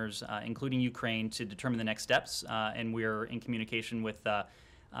and partners, including Ukraine, to determine the next steps, and we're in communication with the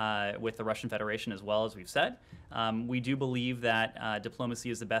Russian Federation as well, as we've said. We do believe that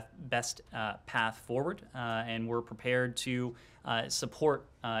diplomacy is the best path forward, and we're prepared to support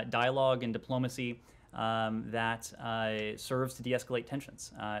dialogue and diplomacy that serves to de-escalate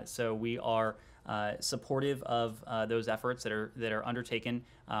tensions. So we are supportive of those efforts that are undertaken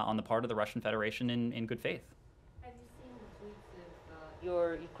on the part of the Russian Federation in good faith. Have you seen the tweets of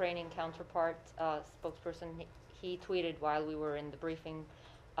your Ukrainian counterpart, spokesperson? He tweeted while we were in the briefing.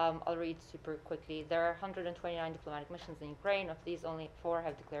 I'll read super quickly. There are 129 diplomatic missions in Ukraine. Of these, only 4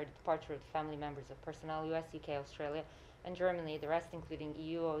 have declared the departure of the family members of personnel: U.S., U.K., Australia, and Germany. The rest, including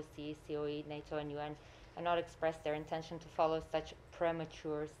EU, OSCE, COE, NATO, and UN, have not expressed their intention to follow such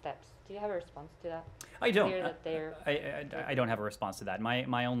premature steps. Do you have a response to that? I don't. I don't have a response to that.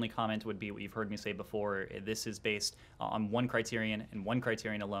 My only comment would be what you've heard me say before. This is based on one criterion and one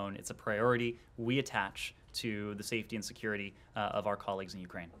criterion alone. It's a priority we attach to the safety and security of our colleagues in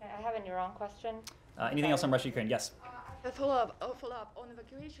Ukraine. Okay, I have an Iran question. Anything else on Russia, Ukraine? Yes. A follow-up on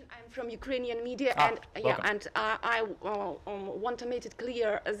evacuation. I'm from Ukrainian media, welcome. I want to make it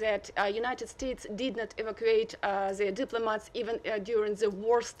clear that United States did not evacuate their diplomats even during the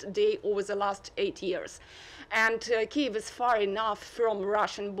worst day over the last 8 years. And Kyiv is far enough from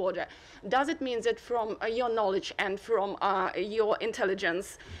Russian border. Does it mean that from your knowledge and from your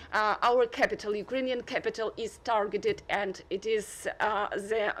intelligence, our capital, Ukrainian capital, is targeted and it is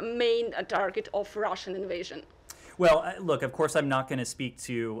the main target of Russian invasion? Well, look, of course, I'm not going to speak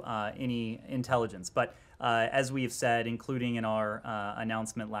to any intelligence, but as we've said, including in our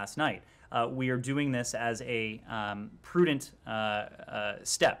announcement last night, we are doing this as a prudent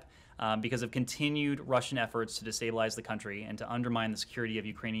step because of continued Russian efforts to destabilize the country and to undermine the security of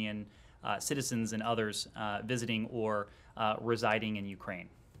Ukrainian citizens and others visiting or residing in Ukraine.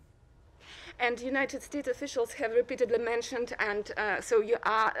 And United States officials have repeatedly mentioned, and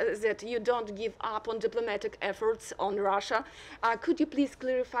that you don't give up on diplomatic efforts on Russia. Could you please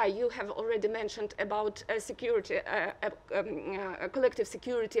clarify? You have already mentioned about security, collective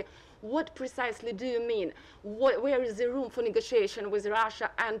security. What precisely do you mean? Where is the room for negotiation with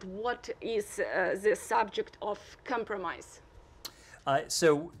Russia, and what is the subject of compromise?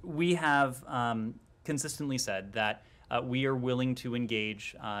 So we have consistently said that we are willing to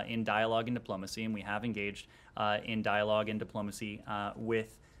engage in dialogue and diplomacy, and we have engaged in dialogue and diplomacy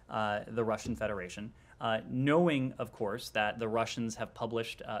with the Russian Federation, knowing, of course, that the Russians have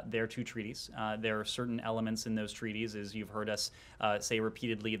published their 2 treaties. There are certain elements in those treaties, as you've heard us say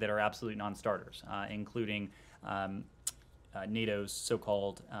repeatedly, that are absolute non-starters, including NATO's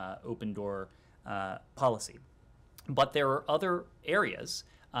so-called open door policy. But there are other areas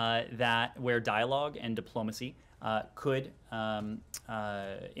where dialogue and diplomacy could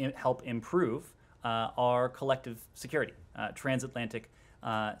help improve our collective security. Transatlantic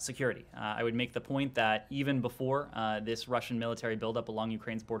security. I would make the point that even before this Russian military buildup along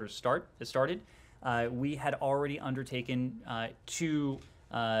Ukraine's borders started, we had already undertaken 2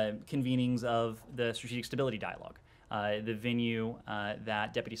 convenings of the Strategic Stability Dialogue, the venue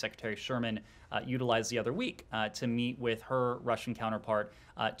that Deputy Secretary Sherman utilized the other week to meet with her Russian counterpart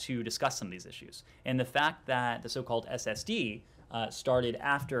to discuss some of these issues. And the fact that the so-called SSD started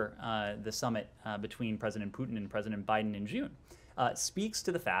after the summit between President Putin and President Biden in June speaks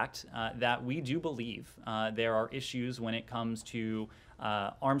to the fact that we do believe there are issues when it comes to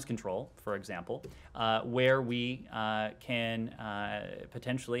arms control, for example, where we can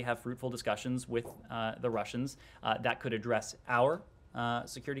potentially have fruitful discussions with the Russians that could address our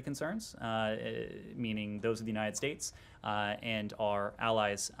security concerns, meaning those of the United States and our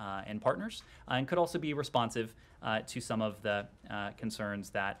allies and partners, and could also be responsive to some of the concerns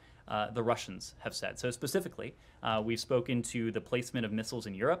that the Russians have said. So specifically, we've spoken to the placement of missiles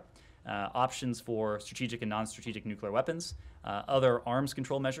in Europe, options for strategic and non-strategic nuclear weapons, other arms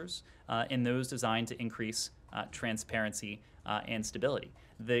control measures, and those designed to increase transparency and stability.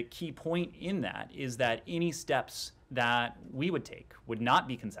 The key point in that is that any steps that we would take would not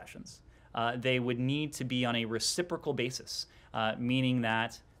be concessions. They would need to be on a reciprocal basis, meaning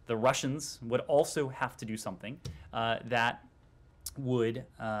that the Russians would also have to do something that would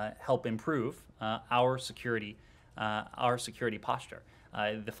help improve our security posture.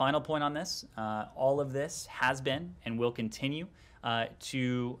 The final point on this, all of this has been and will continue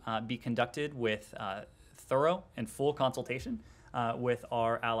to be conducted with thorough and full consultation with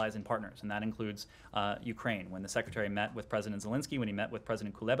our allies and partners, and that includes Ukraine. When the Secretary met with President Zelensky, when he met with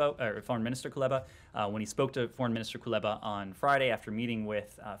President Kuleba, or Foreign Minister Kuleba, when he spoke to Foreign Minister Kuleba on Friday after meeting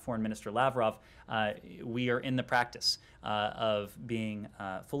with Foreign Minister Lavrov, we are in the practice of being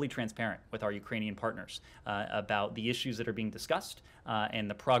fully transparent with our Ukrainian partners about the issues that are being discussed and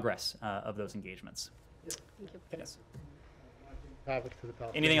the progress of those engagements. Thank you. Yes.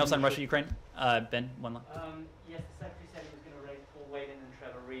 Anything Anything else on Russia, Ukraine? Ben, one last. Yes, the Secretary said he was going to raise Paul Whelan and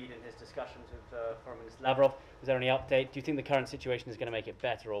Trevor Reed in his discussions with Foreign Minister Lavrov. Was there any update? Do you think the current situation is going to make it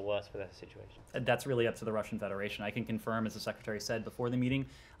better or worse for the situation? That's really up to the Russian Federation. I can confirm, as the Secretary said before the meeting,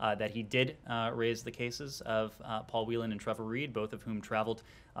 that he did raise the cases of Paul Whelan and Trevor Reed, both of whom traveled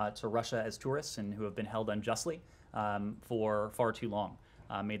to Russia as tourists and who have been held unjustly for far too long.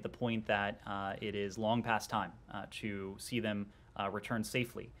 Made the point that it is long past time to see them return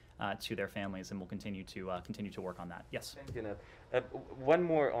safely to their families, and we'll continue to work on that. Yes. Thank you, Ned. One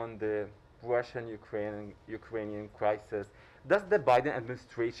more on the Russian-Ukrainian crisis. Does the Biden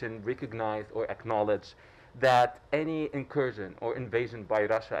administration recognize or acknowledge that any incursion or invasion by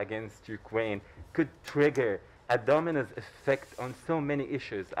Russia against Ukraine could trigger a domino effect on so many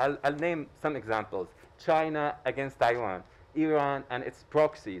issues? I'll name some examples. China against Taiwan, Iran and its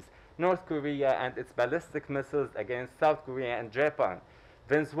proxies, North Korea and its ballistic missiles against South Korea and Japan,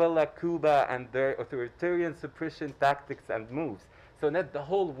 Venezuela, Cuba and their authoritarian suppression tactics and moves. So Ned, the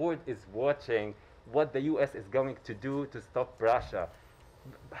whole world is watching what the U.S. is going to do to stop Russia.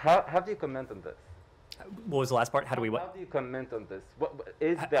 How do you comment on this? What was the last part? How do you comment on this?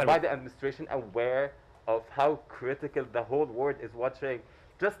 Is the Biden administration aware of how critical the whole world is watching,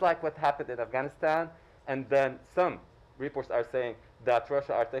 just like what happened in Afghanistan? And then some reports are saying that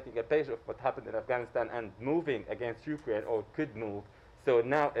Russia are taking a page of what happened in Afghanistan and moving against Ukraine, or could move. So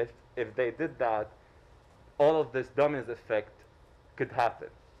now if they did that, all of this domino effect could happen.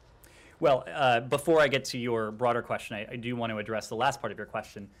 Well, before I get to your broader question, I do want to address the last part of your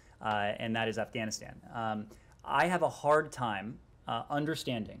question, and that is Afghanistan. I have a hard time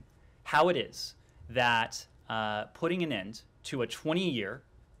understanding how it is that putting an end to a 20-year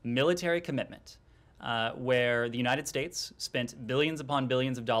military commitment where the United States spent billions upon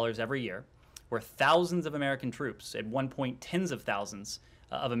billions of dollars every year, where thousands of American troops, at one point tens of thousands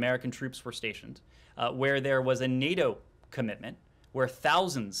of American troops were stationed, where there was a NATO commitment, where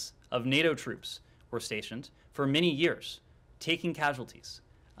thousands of NATO troops were stationed for many years, taking casualties,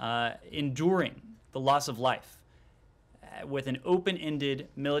 enduring the loss of life, with an open-ended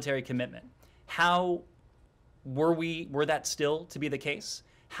military commitment. How were that still to be the case?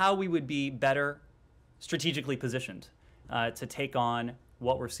 How we would be better strategically positioned to take on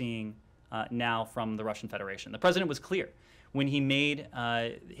what we're seeing now from the Russian Federation. The president was clear when he made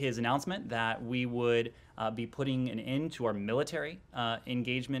his announcement that we would be putting an end to our military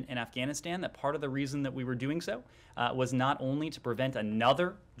engagement in Afghanistan, that part of the reason that we were doing so was not only to prevent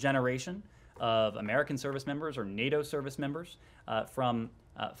another generation of American service members or NATO service members from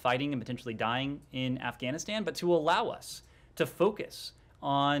fighting and potentially dying in Afghanistan, but to allow us to focus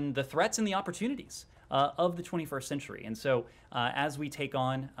on the threats and the opportunities of the 21st century. And so as we take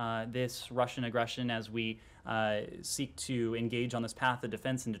on this Russian aggression, as we seek to engage on this path of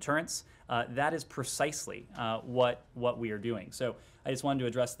defense and deterrence, that is precisely what we are doing. So I just wanted to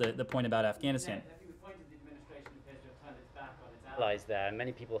address the point about Afghanistan. I think the point is the administration appears to have turned its back on its allies there, and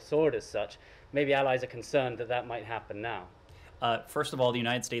many people saw it as such. Maybe allies are concerned that that might happen now. First of all, the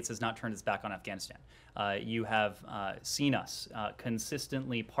United States has not turned its back on Afghanistan. You have seen us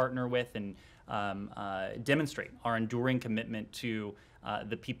consistently partner with and demonstrate our enduring commitment to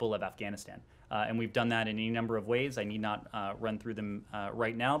the people of Afghanistan. And we've done that in any number of ways. I need not run through them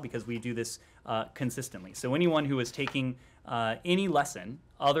right now because we do this consistently. So anyone who is taking any lesson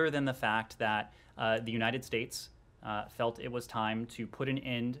other than the fact that the United States felt it was time to put an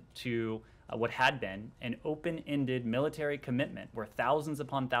end to what had been an open-ended military commitment where thousands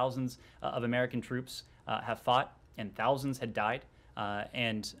upon thousands of American troops have fought and thousands had died,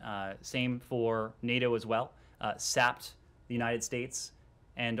 and same for NATO as well, sapped the United States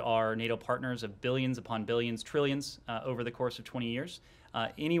and our NATO partners of billions upon billions, trillions over the course of 20 years.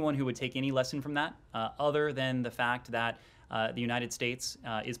 Anyone who would take any lesson from that, other than the fact that the United States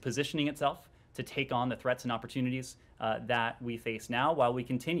is positioning itself to take on the threats and opportunities that we face now while we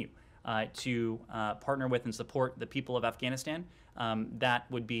continue to partner with and support the people of Afghanistan, that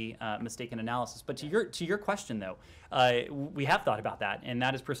would be mistaken analysis. But to your question, though, we have thought about that, and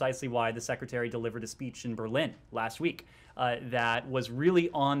that is precisely why the Secretary delivered a speech in Berlin last week that was really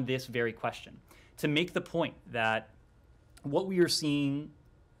on this very question, to make the point that what we are seeing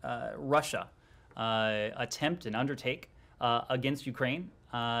Russia attempt and undertake against Ukraine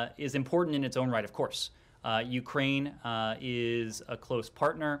is important in its own right, of course. Ukraine is a close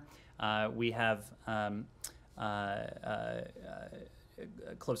partner. We have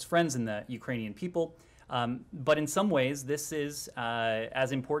close friends in the Ukrainian people. But in some ways, this is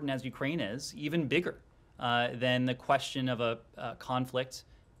as important as Ukraine is, even bigger than the question of a conflict,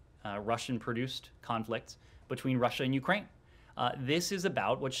 Russian-produced conflict between Russia and Ukraine. This is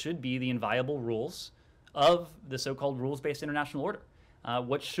about what should be the inviolable rules of the so-called rules-based international order.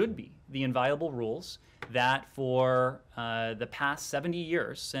 What should be the inviolable rules that for the past 70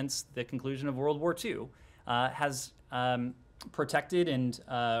 years since the conclusion of World War II has protected and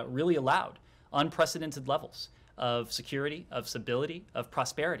really allowed unprecedented levels of security, of stability, of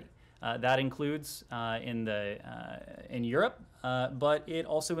prosperity. That includes in Europe, but it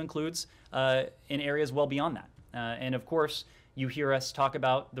also includes in areas well beyond that. And of course, you hear us talk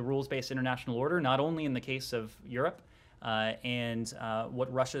about the rules-based international order, not only in the case of Europe, and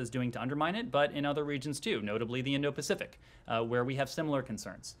what Russia is doing to undermine it, but in other regions too, notably the Indo-Pacific, where we have similar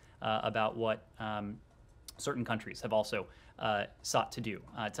concerns about what certain countries have also sought to do,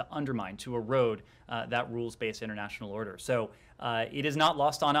 to undermine, to erode that rules-based international order. So it is not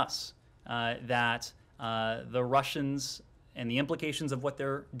lost on us that the Russians and the implications of what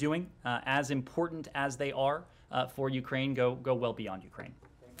they're doing, as important as they are for Ukraine, go well beyond Ukraine.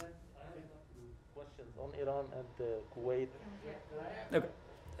 Questions on Iran and Kuwait. Okay.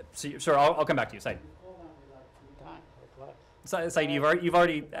 So, sir, I'll come back to you, Said. Said, you've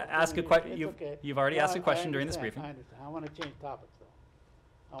already asked a question. You've already asked a question during this briefing. I understand. I want to change topics,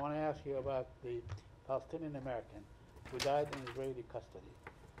 though. I want to ask you about the Palestinian American who died in Israeli custody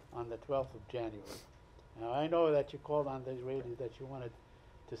on the 12th of January. Now, I know that you called on the Israelis that you wanted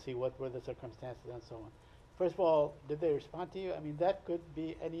to see what were the circumstances and so on. First of all, did they respond to you? I mean, that could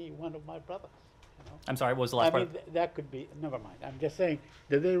be any one of my brothers. You know? I'm sorry, what was the last part? I mean, that could be, never mind. I'm just saying,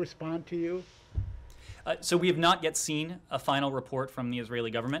 did they respond to you? So we have not yet seen a final report from the Israeli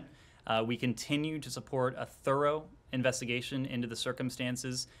government. We continue to support a thorough investigation into the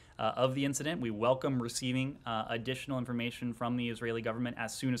circumstances of the incident. We welcome receiving additional information from the Israeli government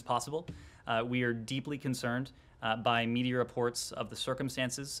as soon as possible. We are deeply concerned by media reports of the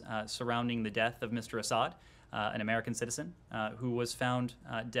circumstances surrounding the death of Mr. Assad, an American citizen who was found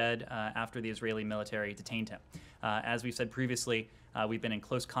dead after the Israeli military detained him. As we've said previously, we've been in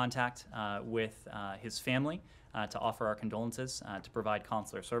close contact with his family to offer our condolences, to provide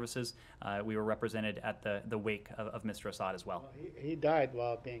consular services. We were represented at the wake of Mr. Assad as well. He died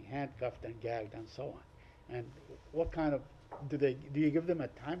while being handcuffed and gagged and so on. And what kind of, do you give them a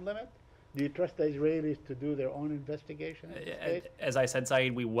time limit? Do you trust the Israelis to do their own investigation at this stage? As I said,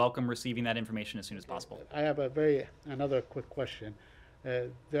 Saeed, we welcome receiving that information as soon as possible. I have another quick question.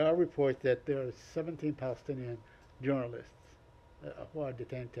 There are reports that there are 17 Palestinian journalists who are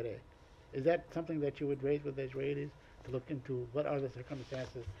detained today. Is that something that you would raise with the Israelis to look into what are the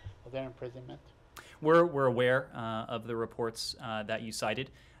circumstances of their imprisonment? We're aware of the reports that you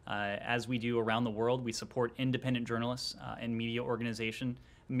cited. As we do around the world, we support independent journalists and media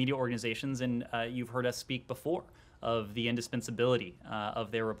organizations, and you've heard us speak before of the indispensability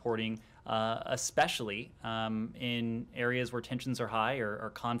of their reporting, especially in areas where tensions are high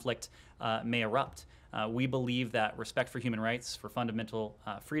or conflict may erupt. We believe that respect for human rights, for fundamental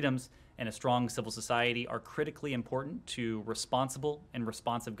freedoms, and a strong civil society are critically important to responsible and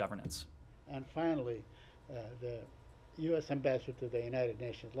responsive governance. And finally, the U.S. Ambassador to the United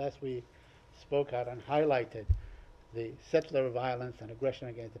Nations last week spoke out and highlighted the settler violence and aggression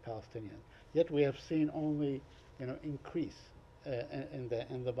against the Palestinians. Yet we have seen only, increase in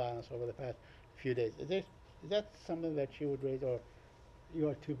the violence over the past few days. Is that something that you would raise, or you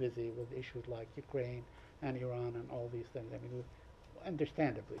are too busy with issues like Ukraine and Iran and all these things? I mean,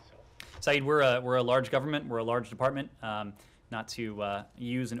 understandably so. Saeed, we're a large government. We're a large department. Not to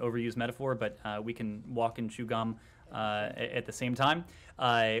use an overused metaphor, but we can walk and chew gum at the same time.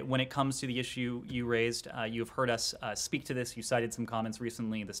 When it comes to the issue you raised, you've heard us speak to this. You cited some comments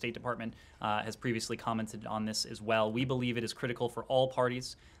recently. The State Department has previously commented on this as well. We believe it is critical for all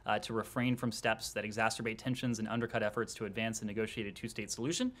parties to refrain from steps that exacerbate tensions and undercut efforts to advance a negotiated two-state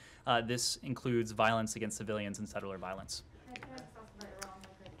solution. This includes violence against civilians and settler violence.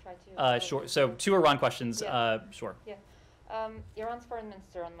 Sure. So 2 Iran questions. Yeah. Sure. Yeah. Iran's foreign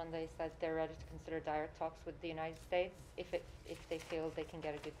minister on Monday said they're ready to consider direct talks with the United States if they feel they can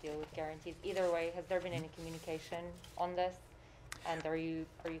get a good deal with guarantees. Either way, has there been any communication on this? And are you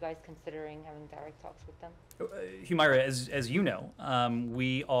guys considering having direct talks with them? Humaira, as you know,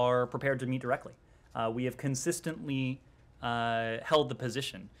 we are prepared to meet directly. We have consistently held the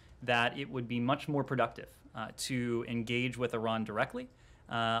position that it would be much more productive to engage with Iran directly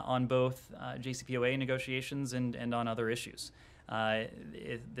on both JCPOA negotiations and on other issues.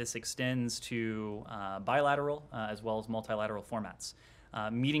 This extends to bilateral as well as multilateral formats.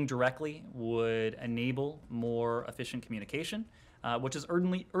 Meeting directly would enable more efficient communication, which is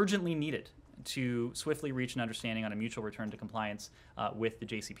urgently needed to swiftly reach an understanding on a mutual return to compliance with the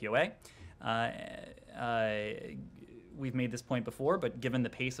JCPOA. We've made this point before, but given the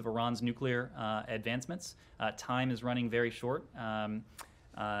pace of Iran's nuclear advancements, time is running very short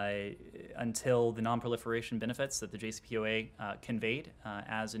until the non-proliferation benefits that the JCPOA conveyed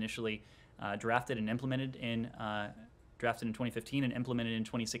as initially drafted and implemented in 2015 and implemented in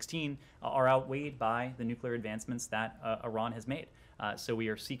 2016 are outweighed by the nuclear advancements that Iran has made. So we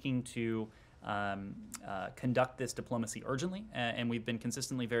are seeking to conduct this diplomacy urgently, and we've been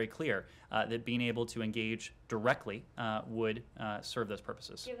consistently very clear that being able to engage directly would serve those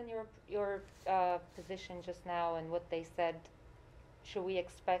purposes. Given your position just now and what they said, should we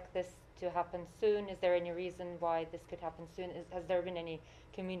expect this to happen soon? Is there any reason why this could happen soon? Has there been any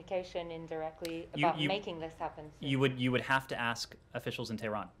communication indirectly about making this happen soon? You would have to ask officials in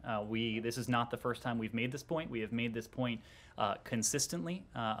Tehran. This is not the first time we've made this point. We have made this point consistently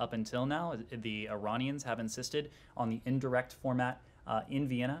up until now. The Iranians have insisted on the indirect format in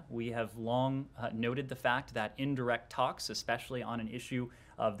Vienna. We have long noted the fact that indirect talks, especially on an issue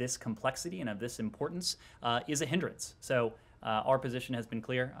of this complexity and of this importance, is a hindrance. So our position has been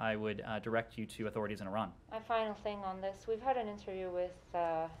clear. I would direct you to authorities in Iran. My final thing on this, we've had an interview with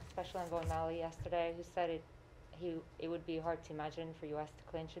Special Envoy Malley yesterday, who said it would be hard to imagine for U.S. to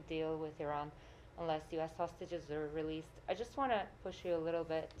clinch a deal with Iran unless U.S. hostages are released. I just want to push you a little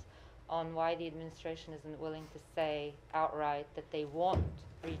bit on why the administration isn't willing to say outright that they won't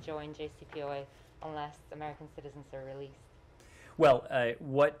rejoin JCPOA unless American citizens are released. Well,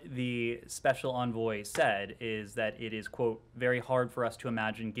 what the special envoy said is that it is, quote, very hard for us to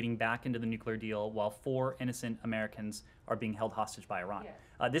imagine getting back into the nuclear deal while 4 innocent Americans are being held hostage by Iran.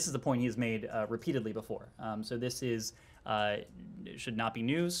 Yeah. This is the point he has made repeatedly before. So this is should not be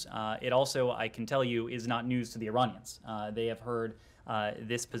news. It also, I can tell you, is not news to the Iranians. They have heard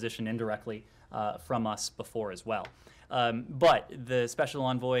this position indirectly from us before as well. But the special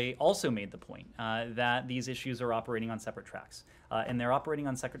envoy also made the point that these issues are operating on separate tracks. And they're operating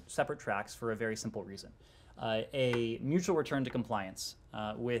on separate tracks for a very simple reason. A mutual return to compliance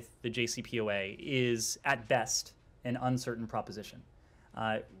with the JCPOA is, at best, an uncertain proposition.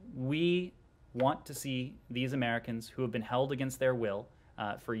 We want to see these Americans who have been held against their will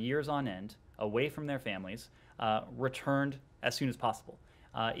for years on end, away from their families, returned as soon as possible.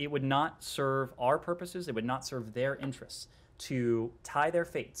 It would not serve our purposes, it would not serve their interests to tie their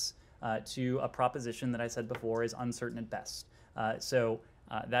fates to a proposition that I said before is uncertain at best. So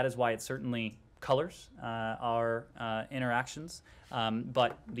that is why it certainly colors our interactions,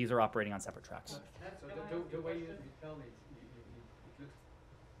 but these are operating on separate tracks. So the way you tell me, it looks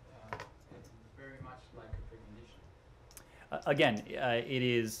very much like a precondition. Again, it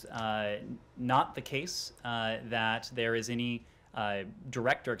is not the case that there is any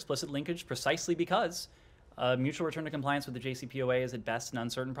direct or explicit linkage, precisely because mutual return to compliance with the JCPOA is at best an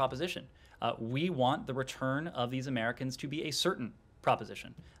uncertain proposition. We want the return of these Americans to be a certain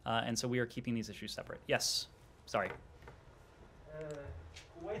proposition, and so we are keeping these issues separate. Yes, sorry.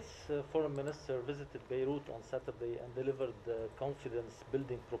 Kuwait's foreign minister visited Beirut on Saturday and delivered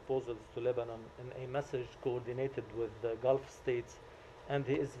confidence-building proposals to Lebanon in a message coordinated with the Gulf states, and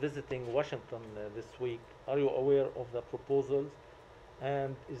he is visiting Washington this week. Are you aware of the proposals,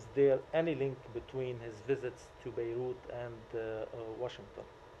 and is there any link between his visits to Beirut and Washington?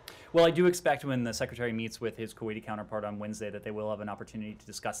 Well, I do expect when the Secretary meets with his Kuwaiti counterpart on Wednesday that they will have an opportunity to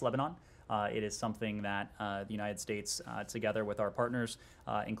discuss Lebanon. It is something that the United States, together with our partners,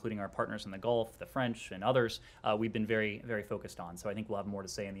 including our partners in the Gulf, the French and others, we've been very, very focused on. So I think we'll have more to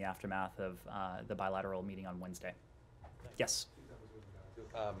say in the aftermath of the bilateral meeting on Wednesday. Yes?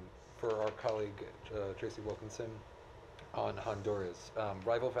 For our colleague, Tracy Wilkinson, on Honduras.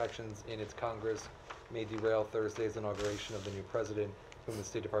 Rival factions in its Congress may derail Thursday's inauguration of the new president, whom the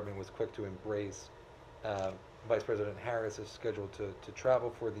State Department was quick to embrace. Vice President Harris is scheduled to travel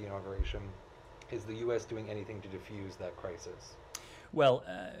for the inauguration. Is the U.S. doing anything to defuse that crisis? Well,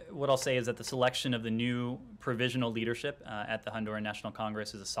 what I'll say is that the selection of the new provisional leadership at the Honduran National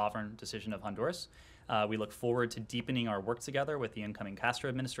Congress is a sovereign decision of Honduras. We look forward to deepening our work together with the incoming Castro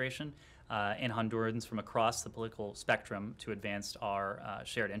administration and Hondurans from across the political spectrum to advance our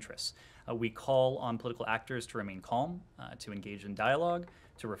shared interests. We call on political actors to remain calm, to engage in dialogue,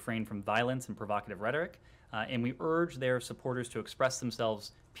 to refrain from violence and provocative rhetoric, and we urge their supporters to express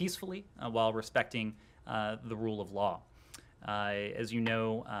themselves peacefully while respecting the rule of law. As you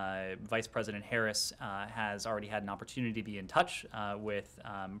know, Vice President Harris has already had an opportunity to be in touch with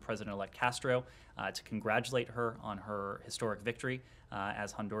President-elect Castro to congratulate her on her historic victory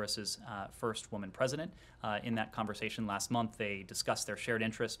as Honduras's first woman president. In that conversation last month, they discussed their shared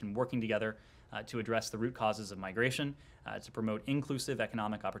interest in working together to address the root causes of migration, to promote inclusive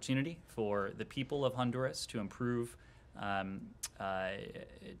economic opportunity for the people of Honduras, to improve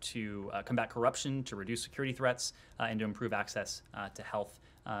to combat corruption, to reduce security threats, and to improve access to health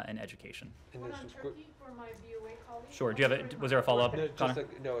and education. One on Turkey for my VOA colleague. Sure. Do you have was there a follow-up?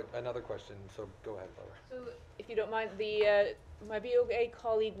 No, another question. So go ahead, Laura. So, if you don't mind, my VOA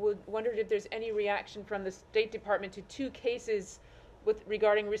colleague wondered if there's any reaction from the State Department to two cases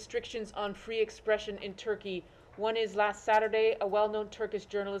regarding restrictions on free expression in Turkey. One is last Saturday, a well-known Turkish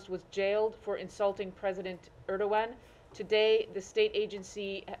journalist was jailed for insulting President Erdogan. Today, the state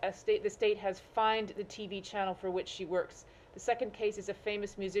has fined the TV channel for which she works. The second case is a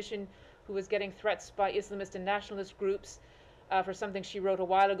famous musician who was getting threats by Islamist and nationalist groups for something she wrote a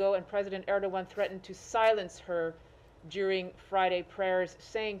while ago, and President Erdogan threatened to silence her during Friday prayers,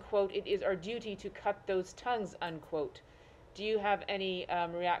 saying, quote, "It is our duty to cut those tongues," unquote. Do you have any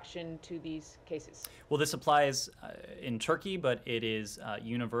reaction to these cases? Well, this applies in Turkey, but it is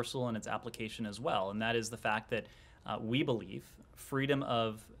universal in its application as well, and that is the fact that we believe freedom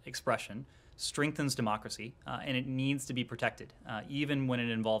of expression strengthens democracy, and it needs to be protected, even when it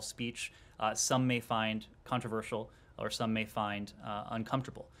involves speech some may find controversial or some may find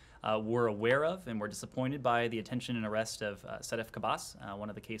uncomfortable. We're aware of and we're disappointed by the detention and arrest of Sedef Kabas, one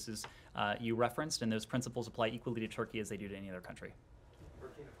of the cases you referenced, and those principles apply equally to Turkey as they do to any other country.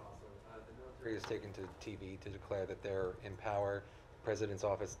 Burkina Faso, the military has taken to TV to declare that they're in power. The president's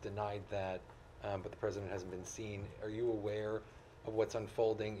office denied that, but the president hasn't been seen. Are you aware of what's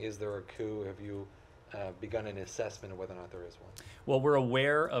unfolding? Is there a coup? Have you begun an assessment of whether or not there is one? Well, we're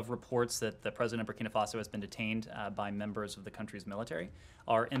aware of reports that the president of Burkina Faso has been detained by members of the country's military.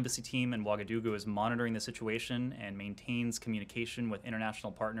 Our embassy team in Ouagadougou is monitoring the situation and maintains communication with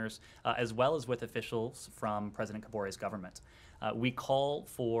international partners, as well as with officials from President Kabore's government. We call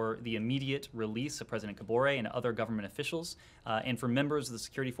for the immediate release of President Kabore and other government officials, and for members of the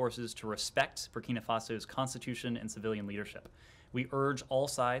security forces to respect Burkina Faso's constitution and civilian leadership. We urge all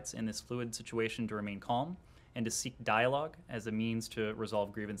sides in this fluid situation to remain calm and to seek dialogue as a means to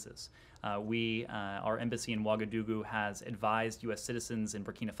resolve grievances. Our embassy in Ouagadougou has advised U.S. citizens in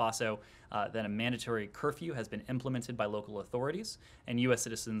Burkina Faso that a mandatory curfew has been implemented by local authorities, and U.S.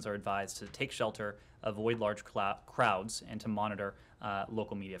 citizens are advised to take shelter, avoid large crowds, and to monitor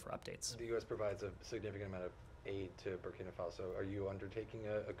local media for updates. The U.S. provides a significant amount of aid to Burkina Faso. Are you undertaking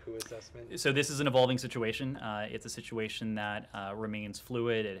a coup assessment? So this is an evolving situation. It's a situation that remains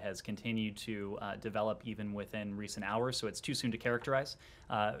fluid. It has continued to develop even within recent hours, so it's too soon to characterize,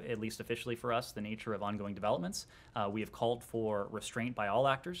 at least officially for us, the nature of ongoing developments. We have called for restraint by all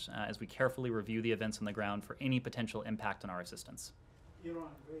actors as we carefully review the events on the ground for any potential impact on our assistance. Iran,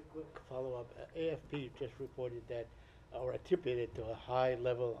 very quick follow-up. AFP just reported that, or attributed to a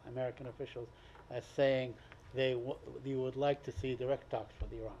high-level American officials as saying you would like to see direct talks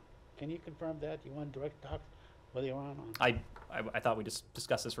with Iran. Can you confirm that? You want direct talks with Iran? I thought we just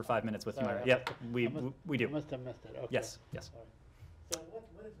discussed this for 5 minutes with you. Sorry, Yep, we do. I must have missed it. Okay. Yes, yes. All right. So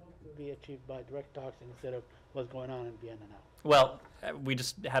what is going to be achieved by direct talks instead of what's going on in Vienna now? Well, we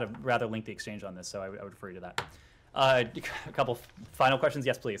just had a rather lengthy exchange on this, so I would refer you to that. A couple final questions.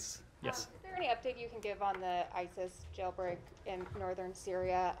 Yes, please. Yes. Is there any update you can give on the ISIS jailbreak in northern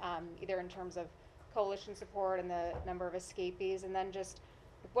Syria, either in terms of coalition support and the number of escapees, and then just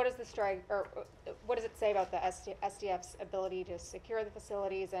what does the strike, or what does it say about the SDF's ability to secure the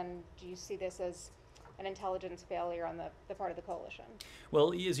facilities, and do you see this as an intelligence failure on the part of the coalition?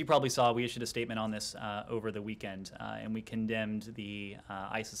 Well, as you probably saw, we issued a statement on this over the weekend, and we condemned the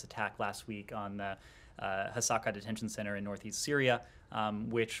ISIS attack last week on the Hasaka detention center in northeast Syria,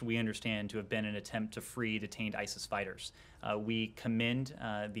 which we understand to have been an attempt to free detained ISIS fighters. We commend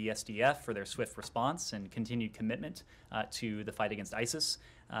the SDF for their swift response and continued commitment to the fight against ISIS.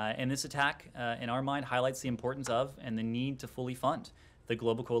 And this attack, in our mind, highlights the importance of and the need to fully fund the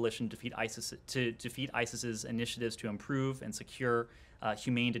global coalition to defeat ISIS's initiatives to improve and secure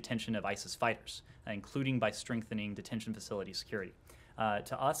humane detention of ISIS fighters, including by strengthening detention facility security.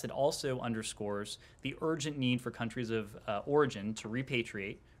 To us, it also underscores the urgent need for countries of origin to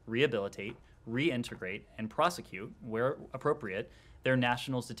repatriate, rehabilitate, reintegrate, and prosecute, where appropriate, their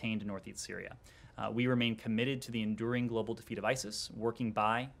nationals detained in northeast Syria. We remain committed to the enduring global defeat of ISIS, working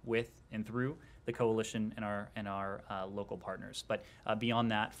by, with, and through the coalition and our local partners. But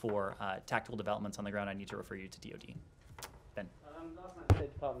beyond that, for tactical developments on the ground, I need to refer you to DoD. Ben. Last night the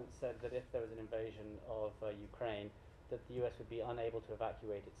State Department said that if there was an invasion of Ukraine, that the U.S. would be unable to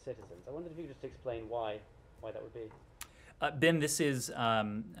evacuate its citizens. I wondered if you could just explain why that would be. Ben, this is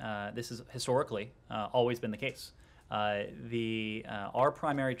historically always been the case. Our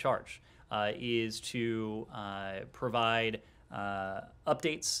primary charge is to provide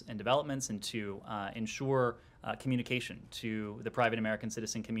updates and developments and to ensure communication to the private American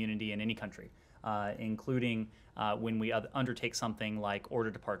citizen community in any country, including when we undertake something like order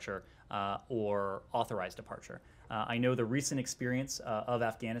departure or authorized departure. I know the recent experience of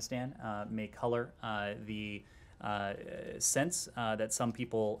Afghanistan may color the sense that some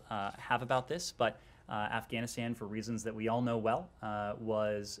people have about this, but Afghanistan, for reasons that we all know well,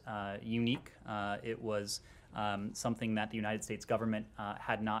 was unique. It was something that the United States government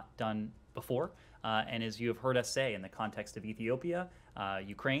had not done before. And as you have heard us say, in the context of Ethiopia,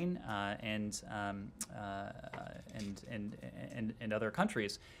 Ukraine, and other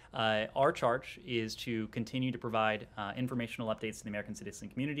countries, our charge is to continue to provide informational updates to the American citizen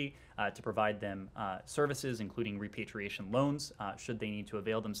community, to provide them services, including repatriation loans, should they need to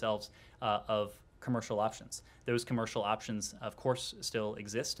avail themselves of commercial options. Those commercial options, of course, still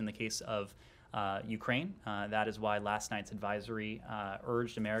exist in the case of Ukraine. That is why last night's advisory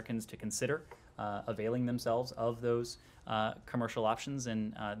urged Americans to consider availing themselves of those commercial options,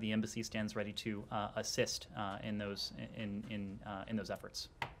 and the embassy stands ready to assist in those efforts.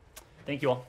 Thank you all.